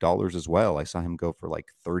interesting dollars as well. I saw him go for like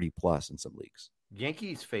 30 plus in some leagues.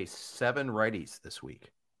 Yankees face 7 righties this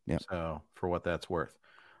week. Yeah. So for what that's worth.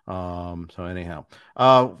 So anyhow,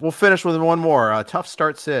 we'll finish with one more. Tough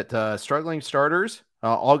start sit. Struggling starters.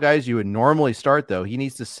 All guys you would normally start, though. He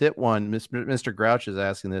needs to sit one. Mr. Grouch is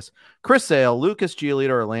asking this. Chris Sale, Lucas Giolito,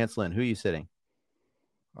 or Lance Lynn? Who are you sitting?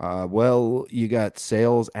 Well, you got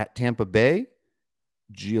Sales at Tampa Bay.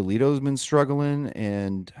 Giolito's been struggling,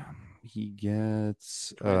 and he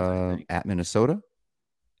gets at Minnesota.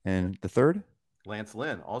 And the third? Lance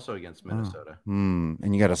Lynn, also against Minnesota. And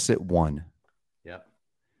you got to sit one. Yep.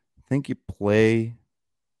 I think you play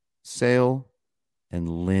Sale and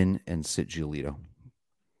Lynn and sit Giolito.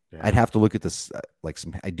 Yeah. I'd have to look at this.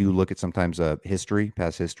 I do look at sometimes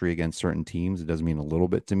past history against certain teams. It does mean a little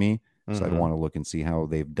bit to me. So I'd want to look and see how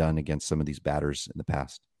they've done against some of these batters in the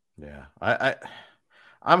past. Yeah.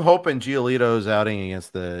 I'm hoping Giolito's outing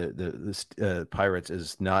against the Pirates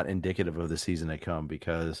is not indicative of the season to come,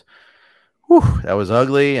 because that was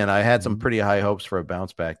ugly. And I had some pretty high hopes for a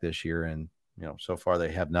bounce back this year. And, so far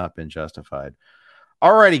they have not been justified.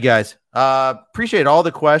 All righty, guys. Appreciate all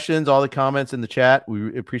the questions, all the comments in the chat.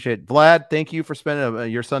 We appreciate it. Vlad, thank you for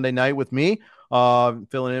spending your Sunday night with me,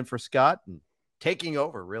 filling in for Scott and taking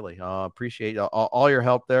over, really. Appreciate all your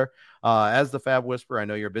help there. As the FAAB Whisperer, I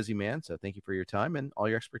know you're a busy man, so thank you for your time and all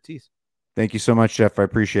your expertise. Thank you so much, Jeff. I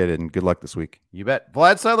appreciate it, and good luck this week. You bet.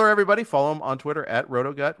 Vlad Seiler, everybody. Follow him on Twitter at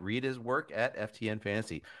RotoGut. Read his work at FTN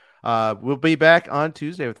Fantasy. We'll be back on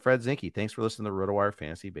Tuesday with Fred Zinke. Thanks for listening to the RotoWire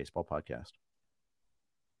Fantasy Baseball Podcast.